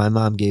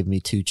gave me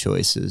two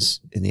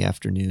choices in the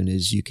afternoon: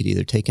 is you could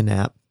either take a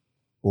nap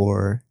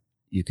or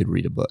you could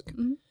read a book.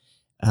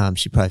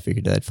 She probably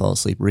figured I'd fall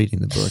asleep reading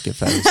the book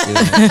if I was doing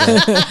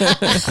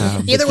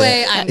it. Either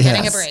way, I'm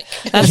getting a break.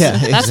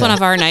 That's one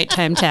of our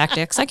nighttime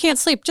tactics. I can't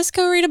sleep. Just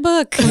go read a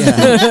book.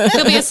 Yeah.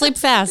 You'll be asleep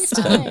fast.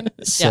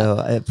 So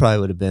it probably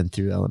would have been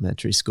through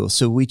elementary school.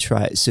 So we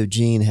try. So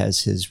Gene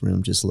has his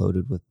room just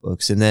loaded with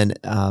books, and then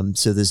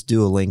so this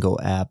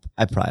Duolingo app.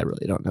 I probably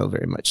really don't know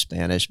very much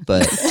Spanish,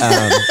 but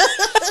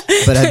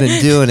I've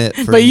been doing it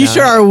for. But you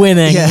sure are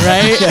winning,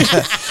 right?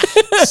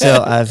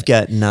 So I've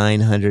got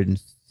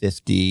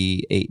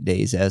 958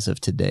 days as of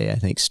today. I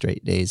think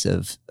straight days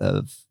of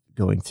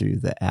going through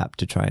the app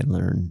to try and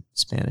learn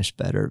Spanish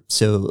better.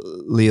 So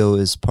Leo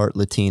is part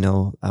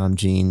Latino.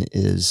 Gene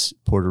is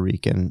Puerto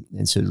Rican.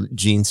 And so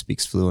Gene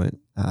speaks fluent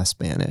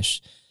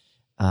Spanish.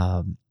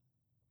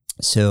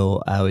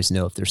 So I always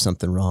know if there's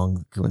something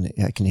wrong when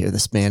I can hear the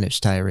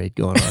Spanish tirade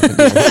going on.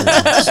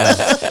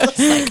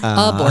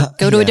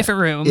 Go to a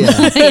different room.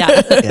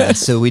 Yeah.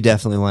 So we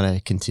definitely want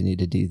to continue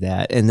to do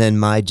that. And then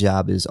my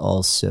job is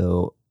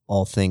also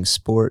all things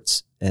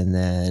sports. And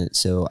then,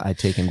 so I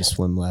take him to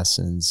swim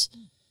lessons,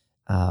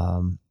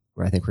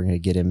 where I think we're going to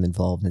get him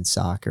involved in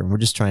soccer. And we're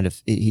just trying to,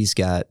 he's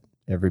got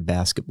every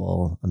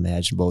basketball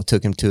imaginable.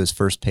 Took him to his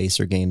first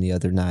Pacer game the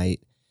other night.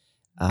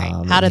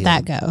 How did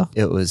that go?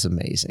 It was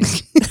amazing.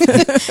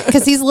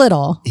 Because he's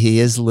little. He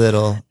is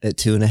little at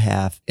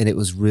 2.5, and it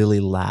was really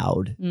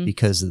loud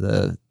because of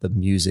the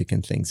music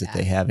and things that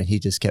they have. And he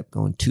just kept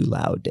going, "Too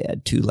loud,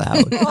 Dad, too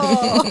loud."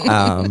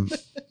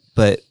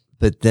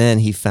 But then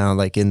he found,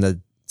 like, in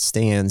the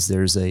stands,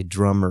 there's a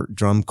drum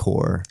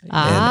corps, and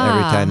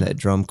every time that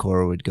drum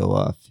corps would go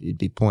off, he'd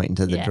be pointing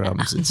to the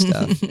drums and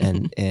stuff.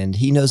 And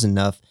he knows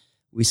enough.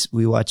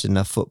 We watch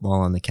enough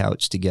football on the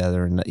couch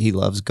together, and he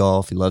loves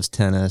golf. He loves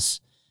tennis.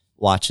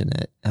 Watching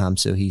it,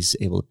 so he's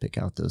able to pick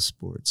out those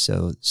sports.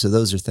 So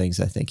those are things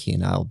I think he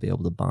and I will be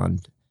able to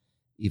bond,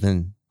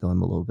 even though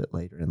I'm a little bit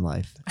later in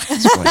life.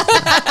 Thanks for pointing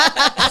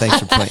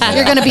that out.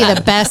 You're going to be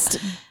the best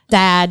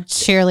dad,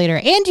 cheerleader,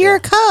 and you're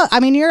a coach. I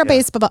mean, you're a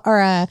baseball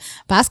or a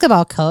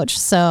basketball coach.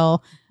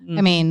 So,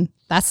 I mean,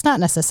 that's not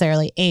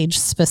necessarily age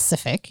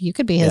specific. You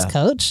could be his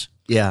coach.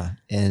 Yeah,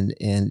 and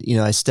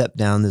I stepped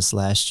down this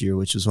last year,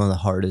 which was one of the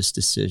hardest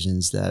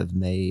decisions that I've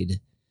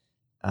made,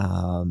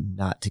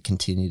 not to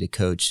continue to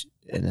coach.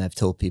 And I've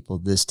told people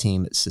this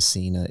team at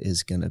Cecina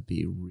is going to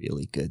be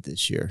really good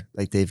this year.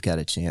 Like, they've got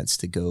a chance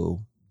to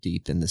go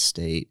deep in the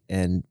state.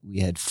 And we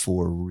had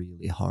 4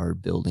 really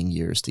hard building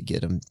years to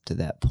get them to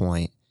that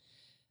point.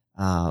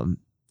 And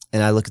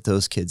I look at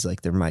those kids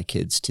like they're my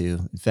kids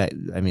too. In fact,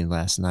 I mean,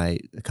 last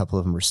night, a couple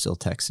of them were still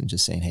texting,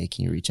 just saying, "Hey,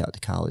 can you reach out to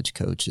college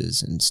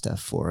coaches and stuff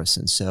for us?"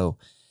 And so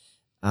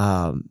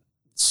I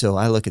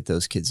look at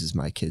those kids as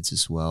my kids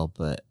as well.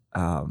 But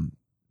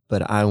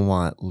I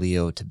want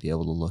Leo to be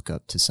able to look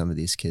up to some of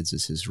these kids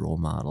as his role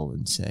model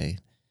and say,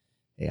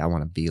 "Hey, I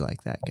want to be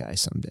like that guy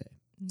someday."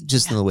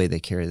 Just in the way they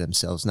carry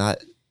themselves,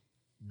 not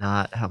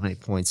how many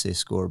points they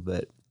score,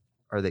 but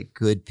are they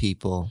good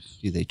people?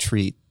 Do they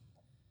treat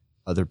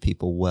other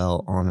people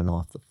well on and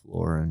off the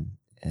floor?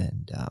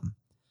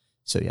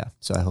 So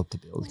I hope to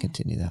be able to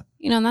continue that.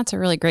 And that's a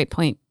really great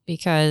point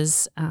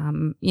because,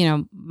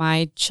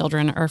 my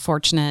children are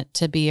fortunate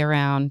to be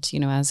around,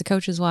 as a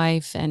coach's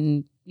wife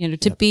and,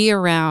 to be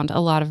around a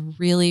lot of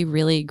really,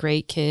 really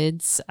great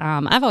kids.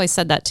 I've always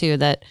said that too,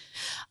 that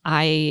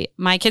my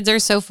kids are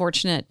so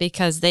fortunate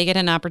because they get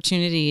an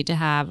opportunity to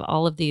have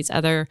all of these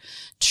other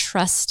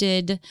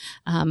trusted,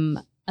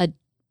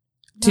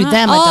 to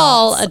them,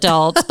 all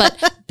adults,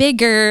 but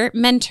bigger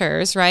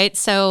mentors, right?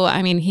 So,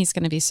 I mean, he's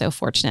going to be so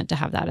fortunate to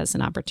have that as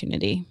an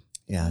opportunity.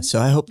 Yeah. So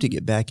I hope to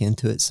get back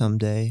into it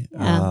someday.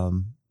 Yeah.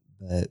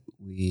 But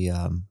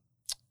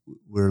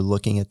we're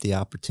looking at the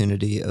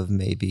opportunity of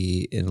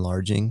maybe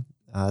enlarging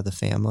the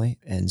family.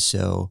 And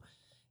so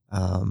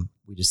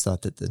we just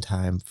thought that the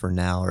time for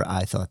now, or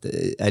I thought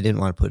that I didn't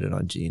want to put it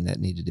on Gene. That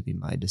needed to be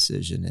my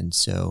decision. And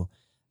so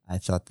I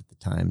thought that the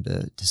time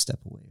to step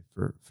away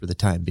for the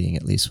time being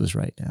at least was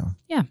right now.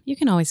 Yeah, you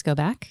can always go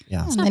back.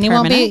 Yeah. It's And not then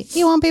permanent.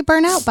 you won't be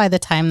burnt out by the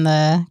time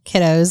the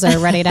kiddos are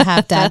ready to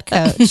have dad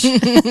coach.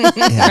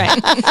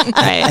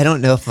 Right. I don't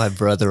know if my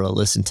brother will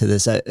listen to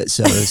this. So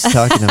I was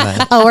talking to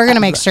my Oh, we're going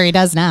to make sure he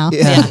does now.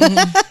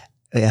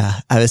 Yeah.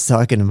 I was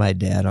talking to my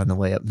dad on the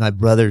way up. My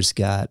brother's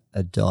got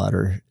a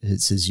daughter.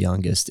 It's his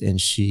youngest,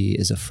 and she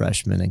is a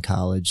freshman in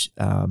college.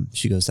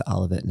 She goes to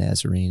Olivet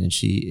Nazarene, and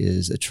she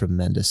is a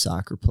tremendous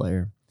soccer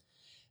player.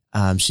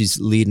 She's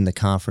leading the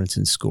conference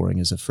in scoring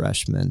as a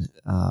freshman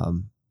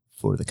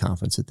for the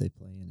conference that they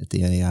play in at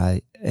the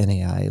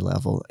NAIA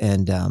level.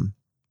 And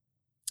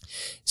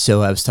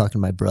so I was talking to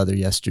my brother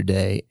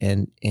yesterday,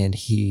 and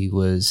he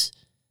was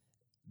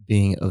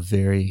being a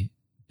very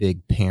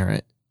big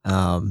parent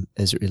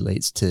as it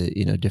relates to,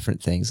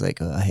 different things like,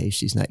 hey,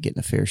 she's not getting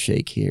a fair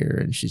shake here,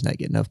 and she's not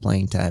getting enough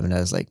playing time. And I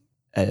was like,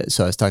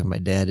 so I was talking to my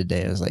dad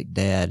today. I was like,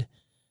 "Dad,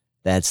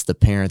 that's the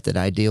parent that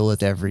I deal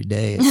with every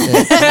day." And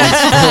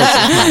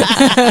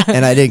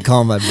I didn't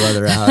call my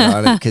brother out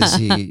on it because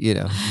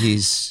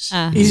he's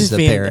a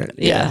being, parent.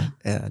 yeah.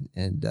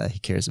 And he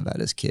cares about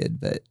his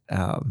kid. But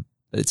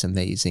it's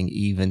amazing.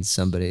 Even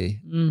somebody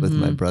with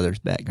my brother's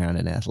background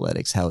in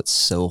athletics, how it's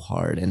so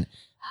hard. And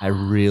I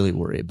really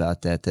worry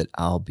about that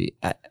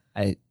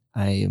I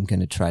am going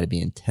to try to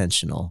be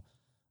intentional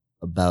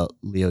about,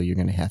 Leo, you're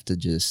going to have to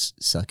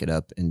just suck it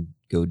up and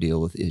go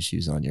deal with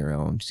issues on your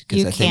own.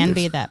 You can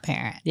be that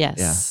parent. Yes.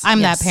 Yeah.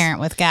 I'm that parent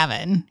with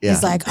Gavin. Yeah.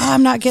 He's like, oh,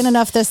 I'm not getting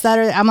enough this, that,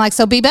 or I'm like,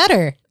 so be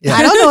better. Yeah.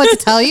 I don't know what to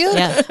tell you.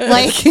 Yeah.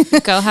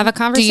 Like, Go have a do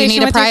conversation you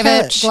need a with your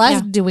private coach. class?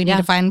 Yeah. Do we need Yeah.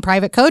 to find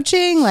private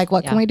coaching? Like,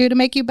 what Yeah. can we do to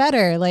make you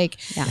better? Like,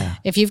 Yeah.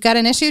 if you've got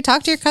an issue,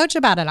 talk to your coach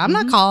about it. I'm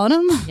not calling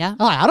him. Yeah.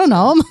 Oh, I don't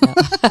know him.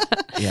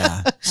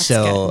 Yeah.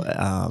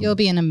 So You'll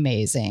be an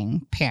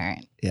amazing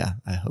parent. yeah,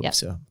 I hope Yep.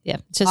 so. Yeah.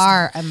 Just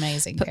Our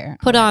amazing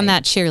parent. put on already.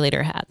 that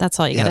cheerleader hat. That's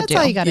all you got to That's do.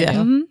 all you got to Yeah. do.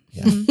 Mhm.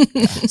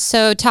 Yeah.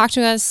 So talk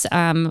to us.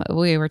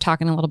 We were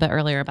talking a little bit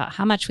earlier about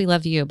how much we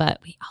love you, but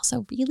we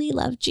also really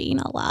love Jean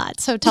a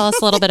lot. So tell us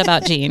a little bit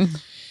about Jean.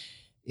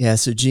 Yeah,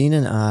 so Jean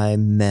and I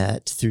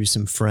met through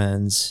some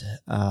friends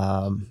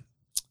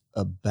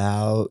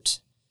about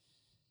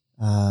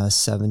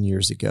 6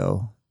 years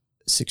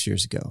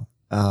ago.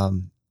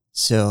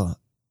 So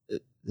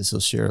this will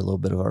share a little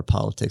bit of our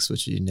politics,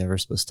 which you're never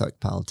supposed to talk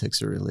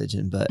politics or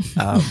religion, but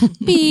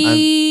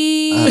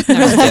Beep.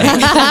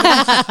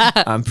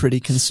 I'm pretty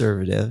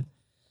conservative.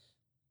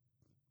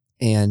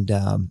 And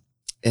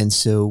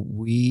so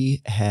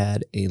we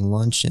had a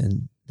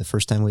luncheon. The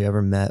first time we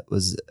ever met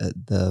was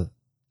the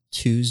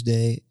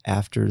Tuesday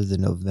after the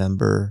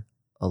November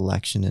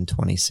election in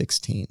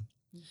 2016.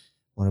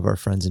 One of our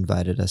friends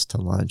invited us to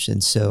lunch.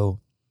 And so,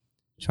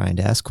 trying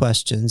to ask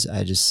questions,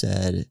 I just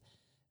said,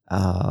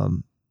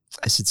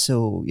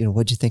 so,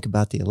 what'd you think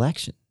about the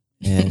election?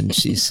 And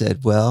she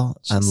said, well,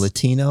 I'm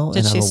Latino Did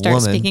and I'm she a start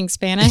woman. speaking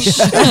Spanish?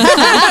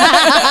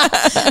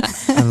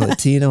 I'm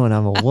Latino and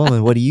I'm a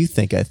woman. What do you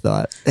think I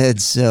thought? And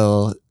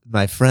so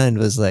my friend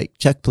was like,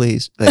 check,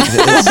 please. Like,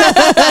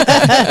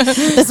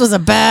 This was a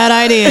bad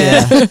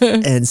idea.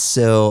 yeah. And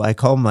so I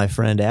called my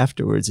friend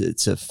afterwards.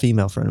 It's a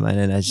female friend of mine.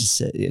 And I just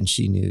said, and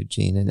she knew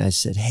Jean. And I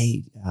said,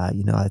 hey, I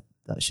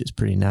thought she was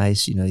pretty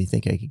nice. You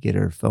think I could get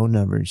her phone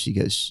number? And she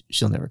goes,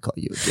 she'll never call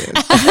you again.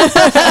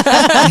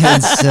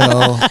 And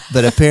so,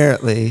 but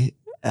apparently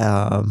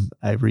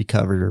I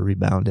recovered or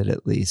rebounded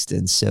at least.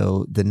 And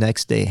so the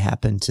next day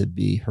happened to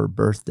be her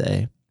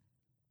birthday.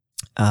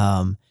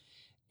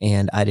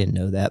 And I didn't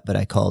know that, but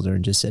I called her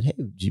and just said, hey,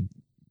 would you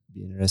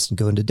be interested in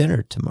going to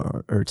dinner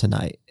tomorrow or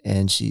tonight?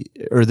 And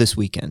or this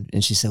weekend.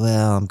 And she said,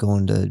 well, I'm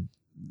going to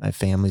my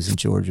family's in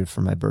Georgia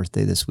for my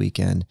birthday this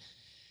weekend.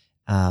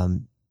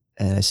 And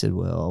I said,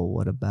 well,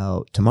 what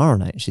about tomorrow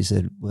night? She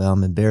said, well,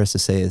 I'm embarrassed to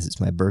say it's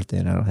my birthday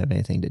and I don't have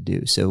anything to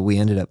do. So we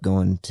ended up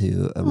going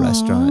to a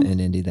restaurant in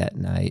Indy that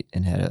night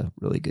and had a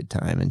really good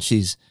time. And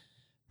she's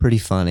pretty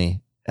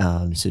funny.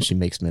 So she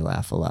makes me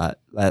laugh a lot.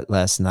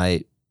 Last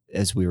night,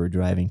 as we were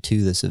driving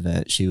to this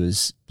event, she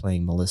was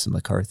playing Melissa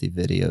McCarthy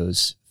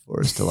videos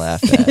for us to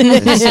laugh at.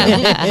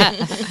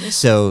 And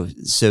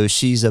so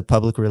she's a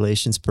public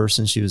relations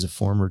person. She was a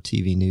former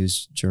TV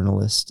news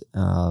journalist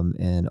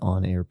and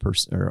on-air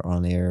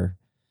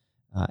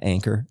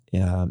anchor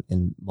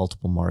in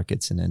multiple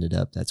markets, and ended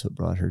up that's what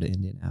brought her to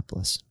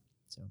Indianapolis.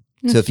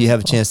 So if you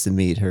have a chance to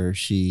meet her,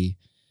 she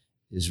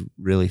is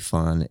really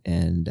fun,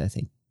 and I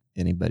think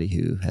anybody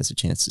who has a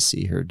chance to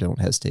see her, don't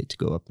hesitate to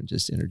go up and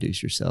just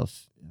introduce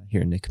yourself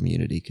here in the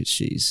community, because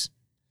she's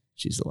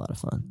a lot of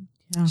fun.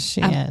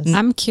 She is.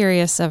 I'm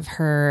curious of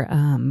her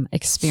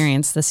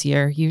experience this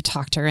year. You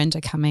talked her into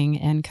coming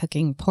and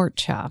cooking pork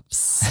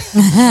chops.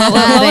 What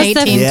was the-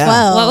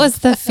 1812. What was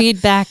the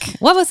feedback?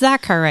 What was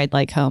that car ride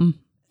like home?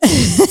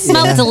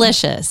 Smelled Yeah.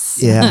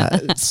 delicious.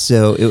 Yeah.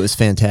 So it was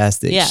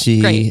fantastic. Yeah, She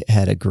great.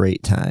 had a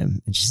great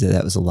time. And she said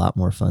that was a lot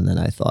more fun than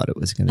I thought it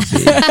was going to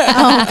be.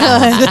 Oh,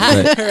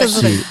 good. But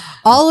she,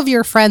 All of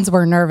your friends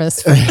were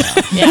nervous for you.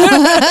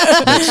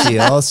 but she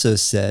also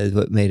said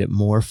what made it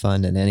more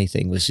fun than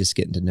anything was just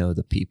getting to know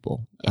the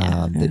people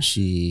that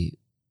she,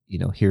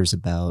 hears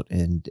about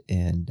and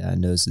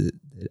knows that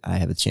I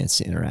have a chance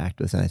to interact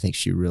with. And I think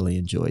she really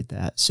enjoyed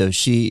that. So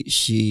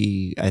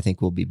she I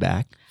think will be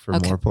back for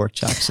more pork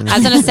chops. I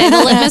was going to say the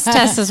litmus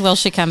test is, will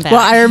she come back?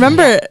 Well, I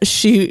remember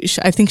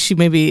I think she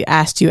maybe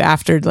asked you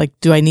after, like,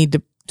 do I need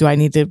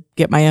to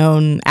get my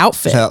own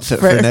outfit,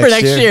 For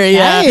next year?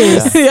 Yeah.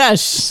 Nice. Yeah.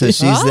 So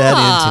she's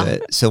that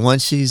into it. So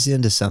once she's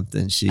into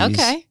something,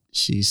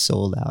 she's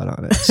sold out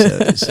on it.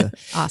 So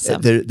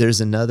Awesome.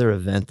 There's another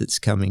event that's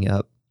coming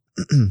up,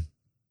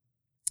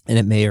 and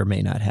it may or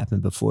may not happen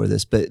before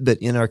this, but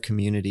in our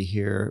community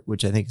here,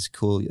 which I think is a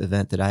cool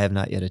event that I have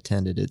not yet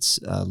attended. It's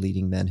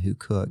Leading Men Who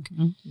Cook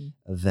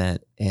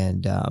event,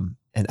 and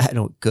I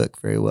don't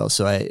cook very well.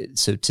 So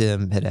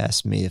Tim had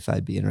asked me if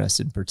I'd be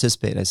interested in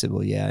participating. I said,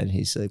 well, yeah. And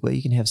he's like, well,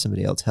 you can have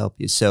somebody else help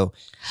you. So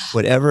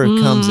whatever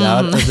comes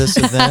out of this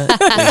event, is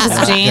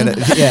not Jean.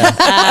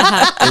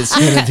 it's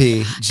going to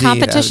be Jean.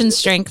 Competition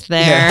strength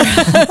there.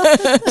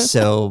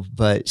 So,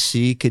 but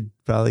she could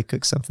probably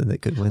cook something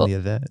that could win the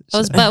event.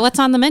 But what's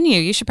on the menu?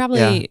 You should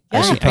probably.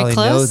 I should Are you probably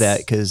know close? that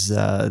because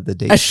the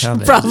date's I should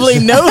coming. probably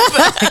know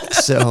that.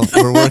 So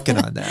we're working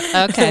on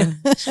that. Okay.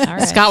 All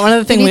right. Scott, one of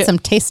the We things need some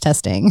taste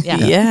testing. Yeah.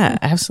 Yeah,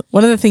 absolutely.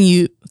 One of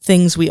the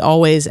things we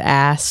always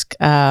ask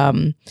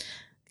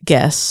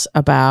guests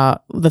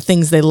about the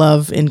things they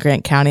love in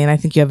Grant County, and I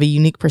think you have a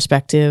unique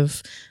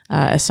perspective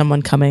as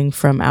someone coming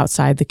from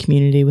outside the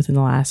community within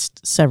the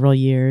last several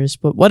years.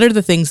 But what are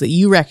the things that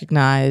you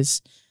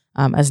recognize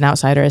as an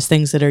outsider as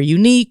things that are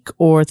unique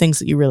or things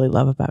that you really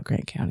love about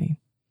Grant County?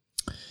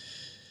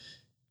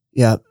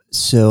 Yeah,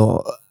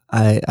 so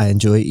I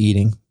enjoy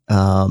eating.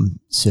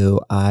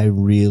 So I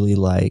really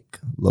like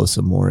Los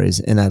Amores,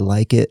 and I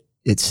like it.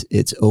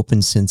 It's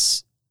open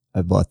since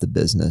I bought the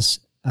business.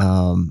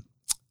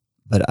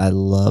 But I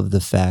love the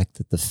fact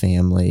that the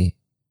family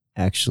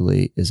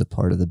actually is a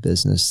part of the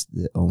business,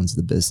 that owns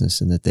the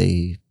business, and that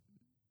they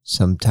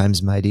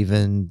sometimes might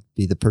even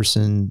be the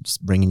person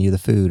bringing you the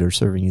food or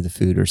serving you the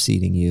food or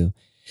seating you.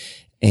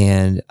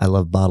 And I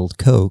love bottled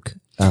Coke,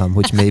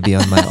 which may be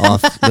on my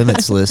off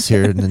limits list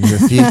here in the near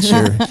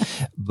future.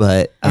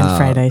 But And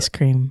fried ice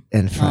cream.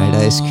 And fried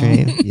ice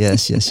cream.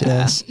 Yes.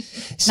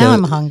 So, Now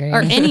I'm hungry.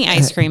 Or any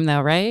ice cream,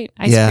 though, right?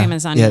 Ice cream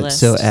is on your list.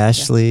 So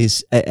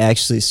Ashley's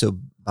so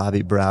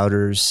Bobby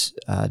Browder's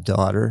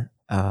daughter.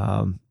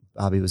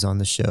 Bobby was on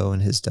the show,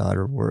 and his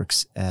daughter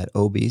works at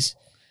Obie's.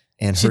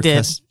 And She her did.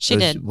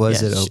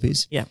 was Yeah, at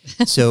Obie's. Yeah.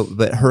 So,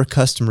 but her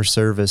customer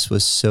service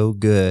was so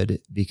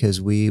good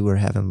because we were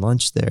having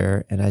lunch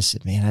there, and I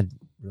said, "Man, I'd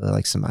really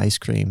like some ice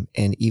cream."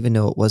 And even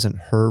though it wasn't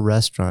her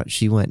restaurant,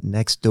 she went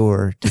next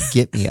door to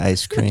get me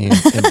ice cream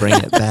and bring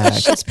it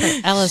back.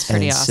 Ella's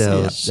pretty And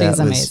awesome. so She's that was-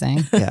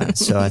 amazing. Yeah,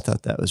 so I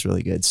thought that was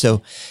really good.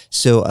 So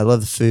I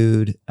love the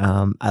food.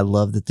 I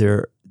love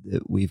that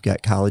we've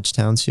got college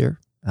towns here,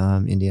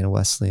 Indiana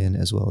Wesleyan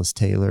as well as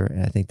Taylor,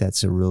 and I think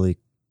that's a really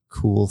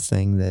cool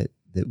thing that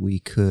we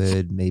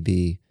could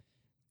maybe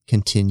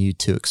continue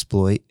to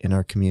exploit in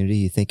our community.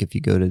 You think if you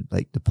go to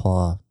like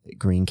DePaul,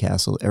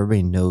 Greencastle,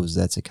 everybody knows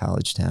that's a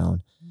college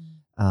town.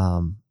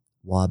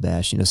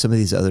 Wabash, some of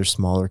these other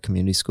smaller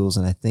community schools,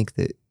 and I think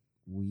that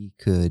we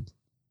could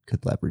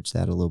leverage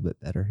that a little bit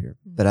better here.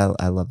 But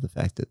I love the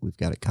fact that we've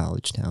got a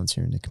college towns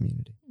here in the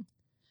community.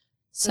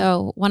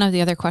 So one of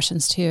the other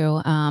questions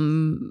too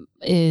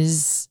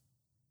is,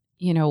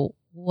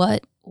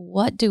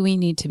 what do we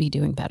need to be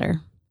doing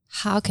better?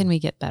 How can we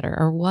get better,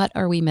 or what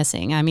are we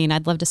missing? I mean,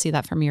 I'd love to see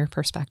that from your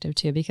perspective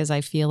too, because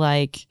I feel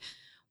like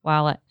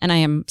and I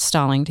am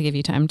stalling to give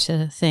you time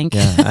to think.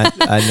 Yeah,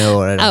 I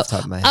know right off the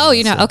top of my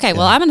head. Okay.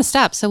 Well, I'm going to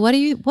stop. So what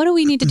do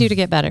we need to do to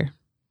get better?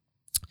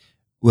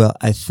 Well,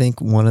 I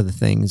think one of the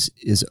things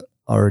is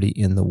already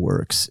in the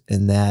works,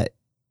 and that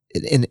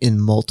in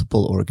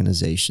multiple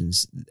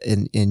organizations,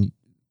 and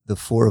the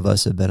four of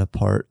us have been a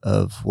part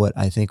of what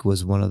I think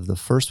was one of the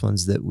first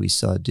ones that we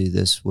saw do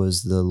this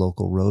was the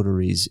local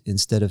Rotaries.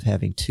 Instead of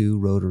having two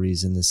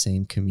Rotaries in the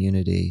same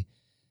community,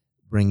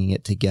 bringing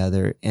it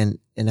together. And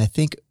I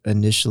think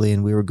initially,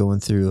 and we were going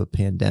through a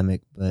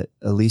pandemic, but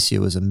Alicia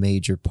was a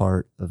major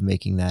part of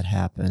making that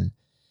happen.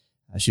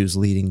 She was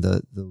leading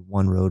the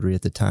one Rotary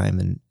at the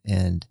time.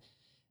 And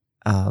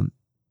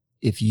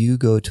if you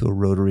go to a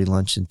Rotary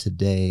luncheon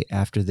today,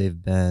 after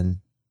they've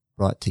been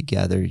brought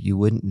together, you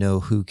wouldn't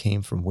know who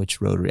came from which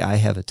Rotary. I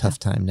have a tough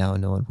time now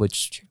knowing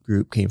which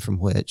group came from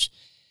which.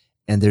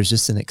 And there's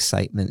just an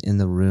excitement in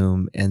the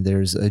room, and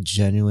there's a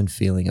genuine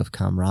feeling of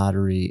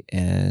camaraderie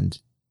and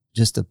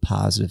just a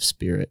positive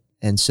spirit.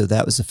 And so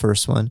that was the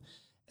first one.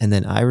 And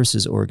then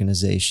Iris's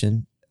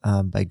organization,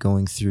 by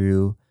going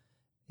through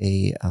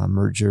a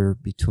merger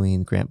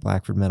between Grant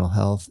Blackford Mental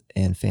Health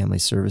and Family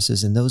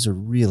Services, and those are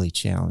really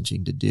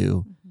challenging to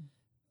do.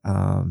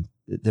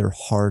 They're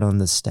hard on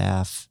the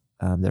staff.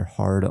 They're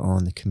hard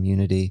on the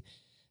community,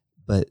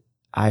 but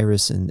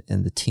Iris and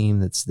the team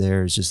that's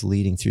there is just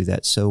leading through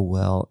that so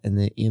well. And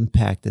the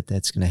impact that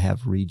that's going to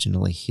have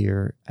regionally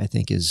here, I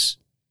think, is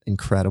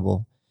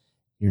incredible.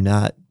 You're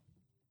not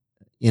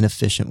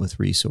inefficient with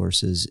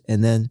resources.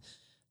 And then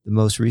the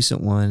most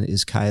recent one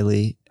is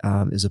Kylie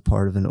is a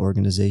part of an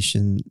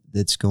organization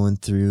that's going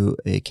through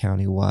a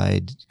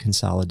countywide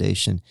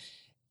consolidation.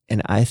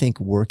 And I think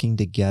working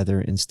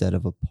together instead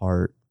of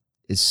apart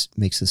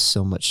makes us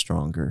so much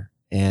stronger.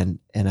 And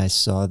I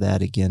saw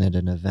that again at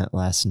an event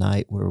last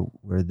night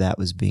where that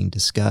was being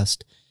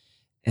discussed,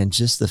 and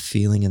just the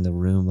feeling in the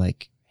room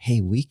like,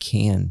 hey, we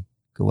can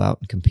go out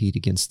and compete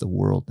against the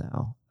world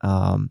now,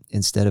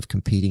 instead of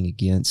competing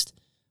against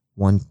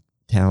one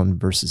town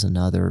versus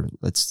another.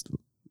 Let's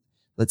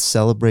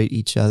celebrate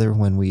each other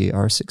when we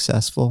are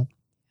successful.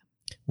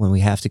 When we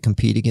have to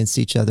compete against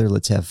each other,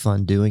 let's have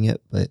fun doing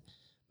it, but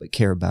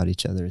care about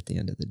each other at the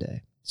end of the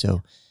day.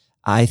 So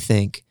I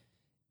think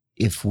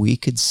if we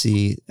could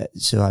see,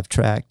 so I've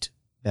tracked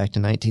back to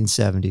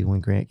 1970 when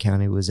Grant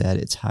County was at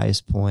its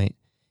highest point.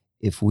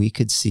 If we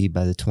could see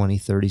by the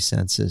 2030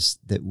 census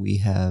that we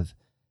have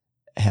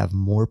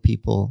more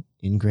people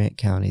in Grant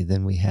County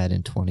than we had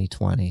in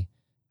 2020,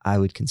 I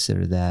would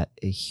consider that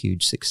a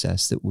huge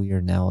success, that we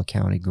are now a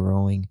county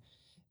growing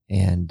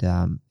and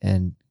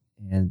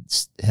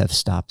have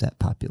stopped that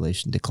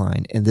population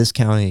decline. And this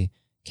county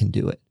can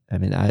do it. I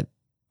mean, I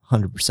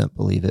 100%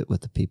 believe it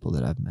with the people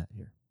that I've met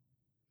here.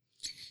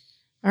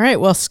 All right.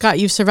 Well, Scott,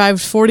 you've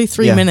survived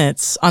 43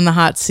 minutes on the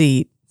hot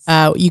seat.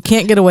 You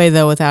can't get away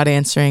though without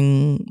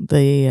answering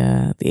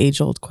the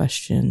age-old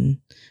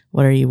question: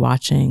 what are you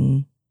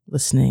watching,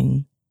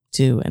 listening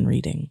to, and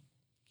reading?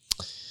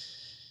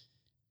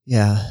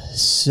 Yeah.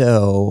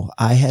 So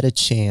I had a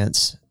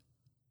chance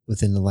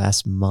within the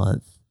last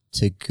month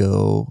to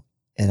go,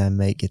 and I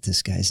might get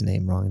this guy's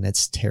name wrong, and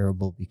that's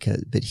terrible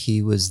but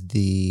he was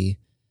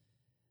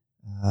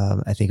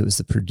I think it was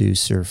the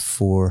producer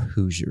for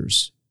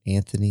Hoosiers,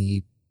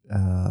 Anthony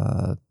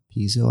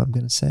Pizzo, I'm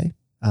going to say.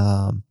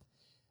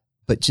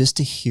 But just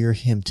to hear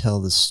him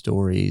tell the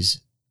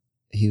stories,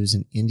 he was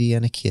an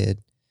Indiana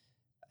kid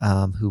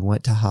who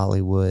went to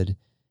Hollywood,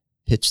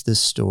 pitched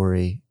this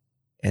story,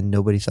 and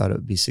nobody thought it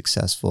would be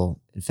successful.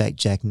 In fact,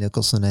 Jack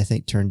Nicholson, I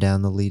think, turned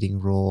down the leading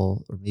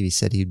role, or maybe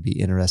said he'd be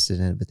interested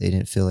in it, but they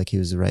didn't feel like he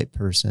was the right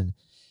person.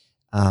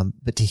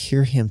 But to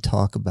hear him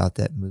talk about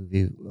that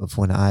movie of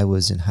when I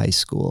was in high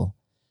school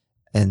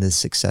and the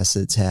success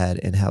it's had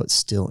and how it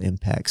still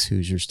impacts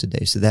Hoosiers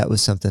today. So that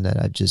was something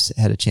that I just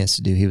had a chance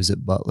to do. He was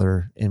at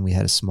Butler, and we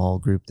had a small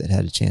group that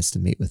had a chance to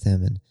meet with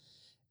him,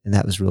 and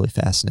that was really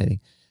fascinating.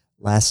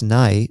 Last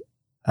night,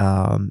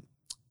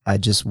 I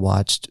just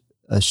watched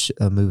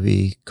a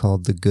movie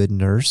called The Good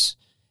Nurse,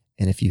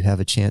 and if you have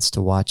a chance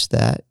to watch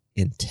that,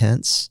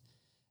 intense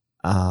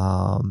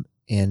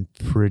and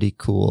pretty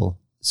cool.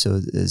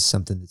 So it's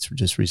something that's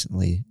just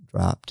recently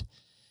dropped.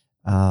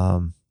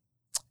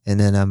 And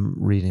then I'm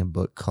reading a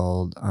book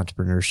called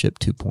Entrepreneurship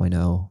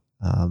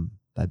 2.0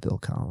 by Bill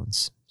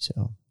Collins.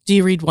 So, do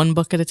you read one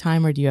book at a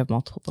time, or do you have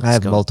multiple books? I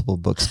have multiple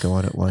books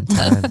going at one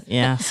time.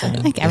 Yeah, same.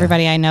 I think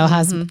everybody I know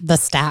has the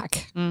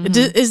stack.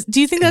 Do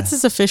you think that's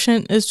as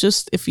efficient as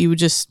just if you would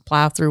just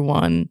plow through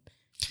one?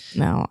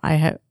 No,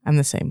 I'm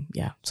the same.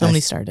 Yeah, so many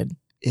started.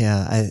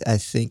 Yeah, I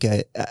think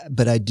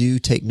but I do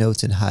take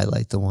notes and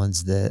highlight the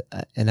ones that,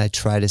 and I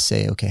try to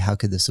say, okay, how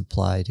could this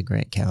apply to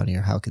Grant County,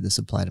 or how could this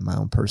apply to my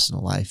own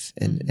personal life,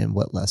 and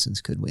what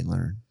lessons could we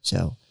learn?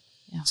 So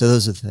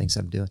those are the things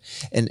I'm doing.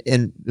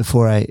 And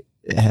before I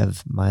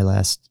have my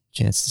last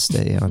chance to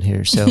stay on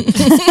here, so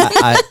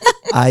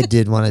I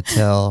did want to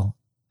tell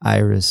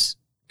Iris,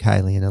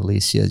 Kylie, and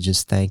Alicia,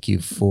 just thank you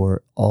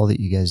for all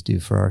that you guys do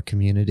for our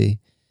community,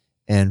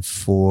 and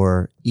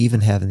for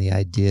even having the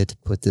idea to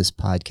put this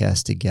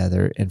podcast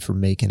together, and for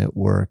making it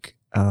work.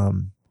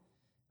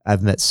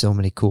 I've met so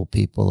many cool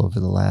people over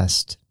the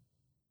last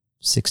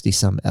 60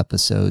 some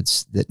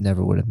episodes that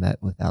never would have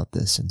met without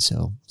this. And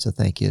so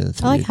thank you.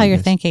 I like how you're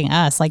thanking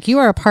us. Like you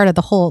are a part of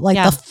the whole, like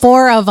the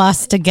four of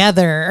us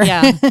together.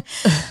 Yeah.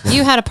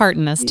 You had a part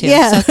in this too.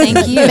 Yeah. So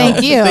thank you.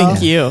 Thank you.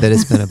 Thank you. But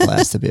it's been a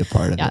blast to be a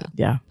part of it.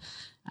 Yeah.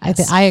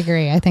 I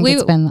agree. I think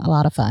it's been a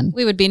lot of fun.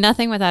 We would be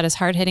nothing without his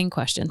hard-hitting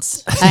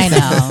questions. I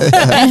know.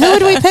 And who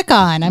would we pick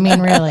on? I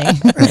mean, really.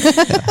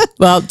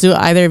 Well, do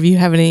either of you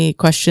have any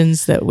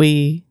questions that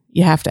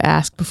you have to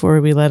ask before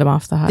we let him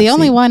off the hot seat? The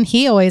only one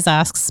he always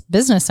asks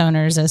business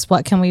owners is,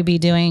 what can we be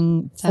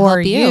doing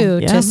for you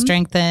to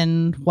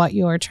strengthen what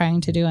you're trying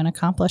to do and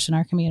accomplish in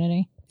our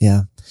community?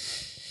 Yeah.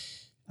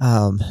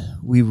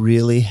 We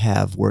really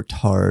have worked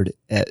hard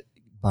at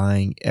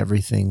buying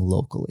everything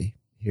locally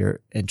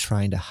here and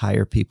trying to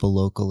hire people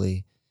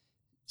locally.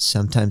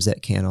 Sometimes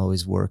that can't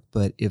always work,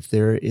 but if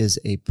there is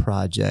a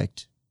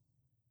project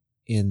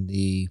in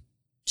the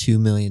 $2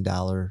 million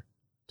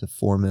to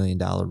 $4 million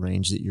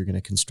range that you're going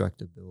to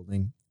construct a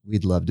building,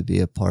 we'd love to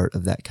be a part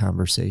of that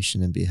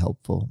conversation and be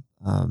helpful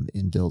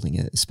in building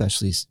it,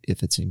 especially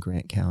if it's in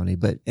Grant County,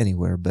 but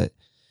anywhere. But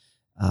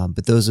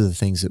those are the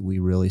things that we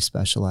really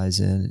specialize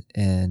in.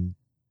 And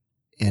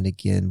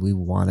again, we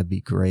want to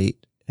be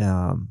great.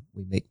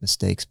 We make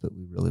mistakes, but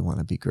we really want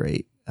to be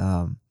great.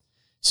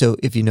 So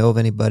if you know of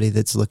anybody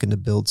that's looking to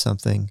build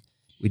something,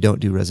 we don't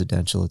do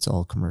residential. It's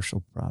all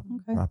commercial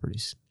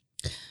properties.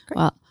 Great.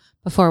 Well,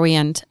 before we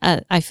end,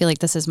 I feel like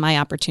this is my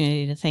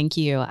opportunity to thank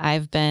you.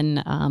 I've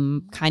been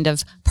kind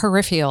of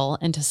peripheral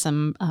into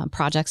some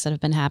projects that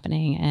have been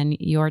happening, and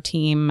your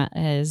team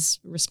is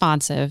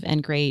responsive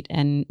and great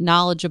and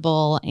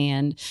knowledgeable,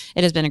 and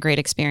it has been a great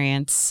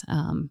experience.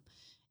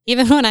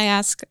 Even when I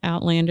ask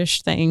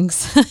outlandish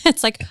things,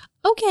 it's like,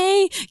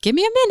 okay, give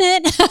me a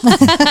minute.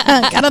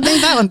 Gotta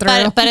think that one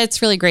through. But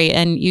it's really great.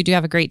 And you do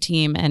have a great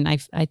team. And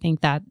I think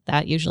that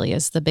usually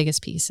is the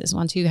biggest piece, is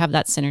once you have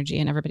that synergy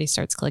and everybody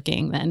starts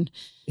clicking, then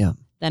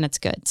it's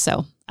good.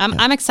 So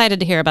I'm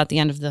excited to hear about the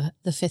end of the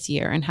fifth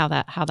year and how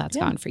that's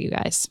gone for you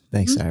guys.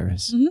 Thanks,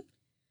 Iris.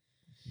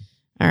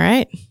 All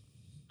right.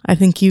 I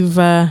think you've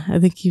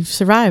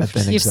survived. I've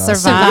been You've exhausted.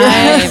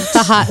 survived.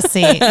 The hot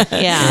seat. I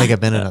feel Yeah. like I've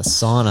been in a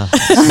sauna. I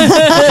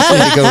just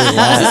need to go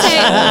relax.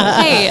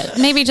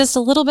 Hey, maybe just a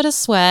little bit of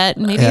sweat,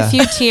 maybe Yeah. a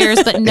few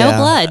tears, but no Yeah.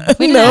 blood.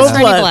 We didn't No ask for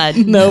any blood.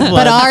 No blood.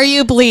 But are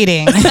you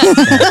bleeding?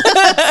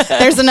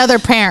 There's another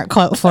parent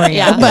quote for you.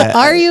 Yeah. But Yeah.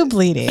 are you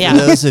bleeding? Yeah.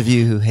 For those of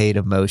you who hate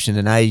emotion,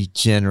 and I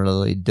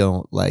generally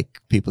don't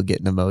like people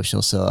getting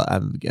emotional, so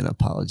I'm gonna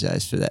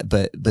apologize for that.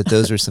 But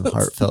those are some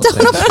heartfelt things.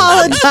 Don't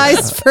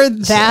apologize for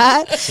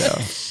that. So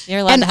You're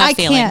allowed And to have I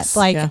feelings.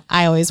 can't,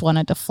 I always want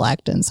to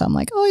deflect. And so I'm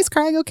like, oh, he's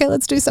crying. Okay,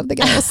 let's do something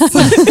else.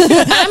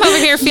 I'm over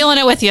here feeling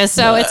it with you,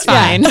 so it's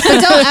fine. But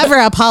don't ever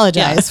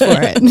apologize for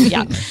it.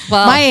 Yeah.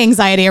 Well, My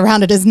anxiety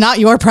around it is not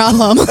your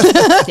problem.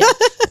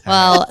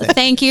 well,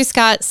 thank you,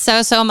 Scott,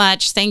 so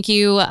much. Thank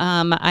you.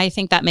 I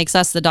think that makes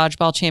us the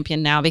dodgeball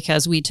champion now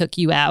because we took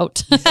you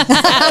out.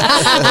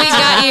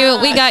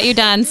 We got you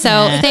done. So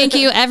thank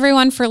you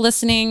everyone for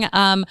listening.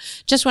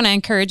 Just want to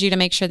encourage you to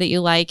make sure that you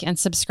like and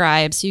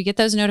subscribe so you get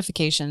those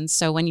notifications.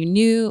 So when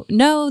you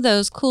know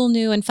those cool,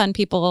 new and fun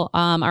people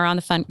are on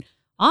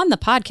the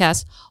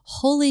podcast,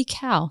 holy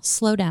cow,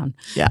 slow down.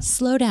 Yeah.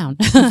 Slow down.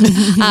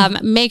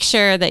 Make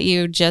sure that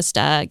you just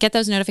get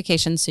those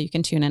notifications so you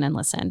can tune in and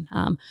listen.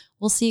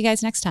 We'll see you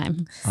guys next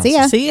time. See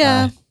ya. See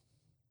ya.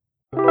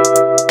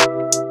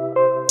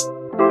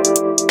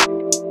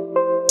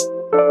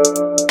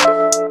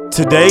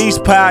 Today's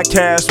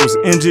podcast was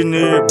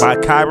engineered by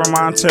Kyra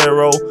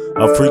Montero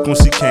of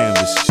Frequency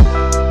Canvas.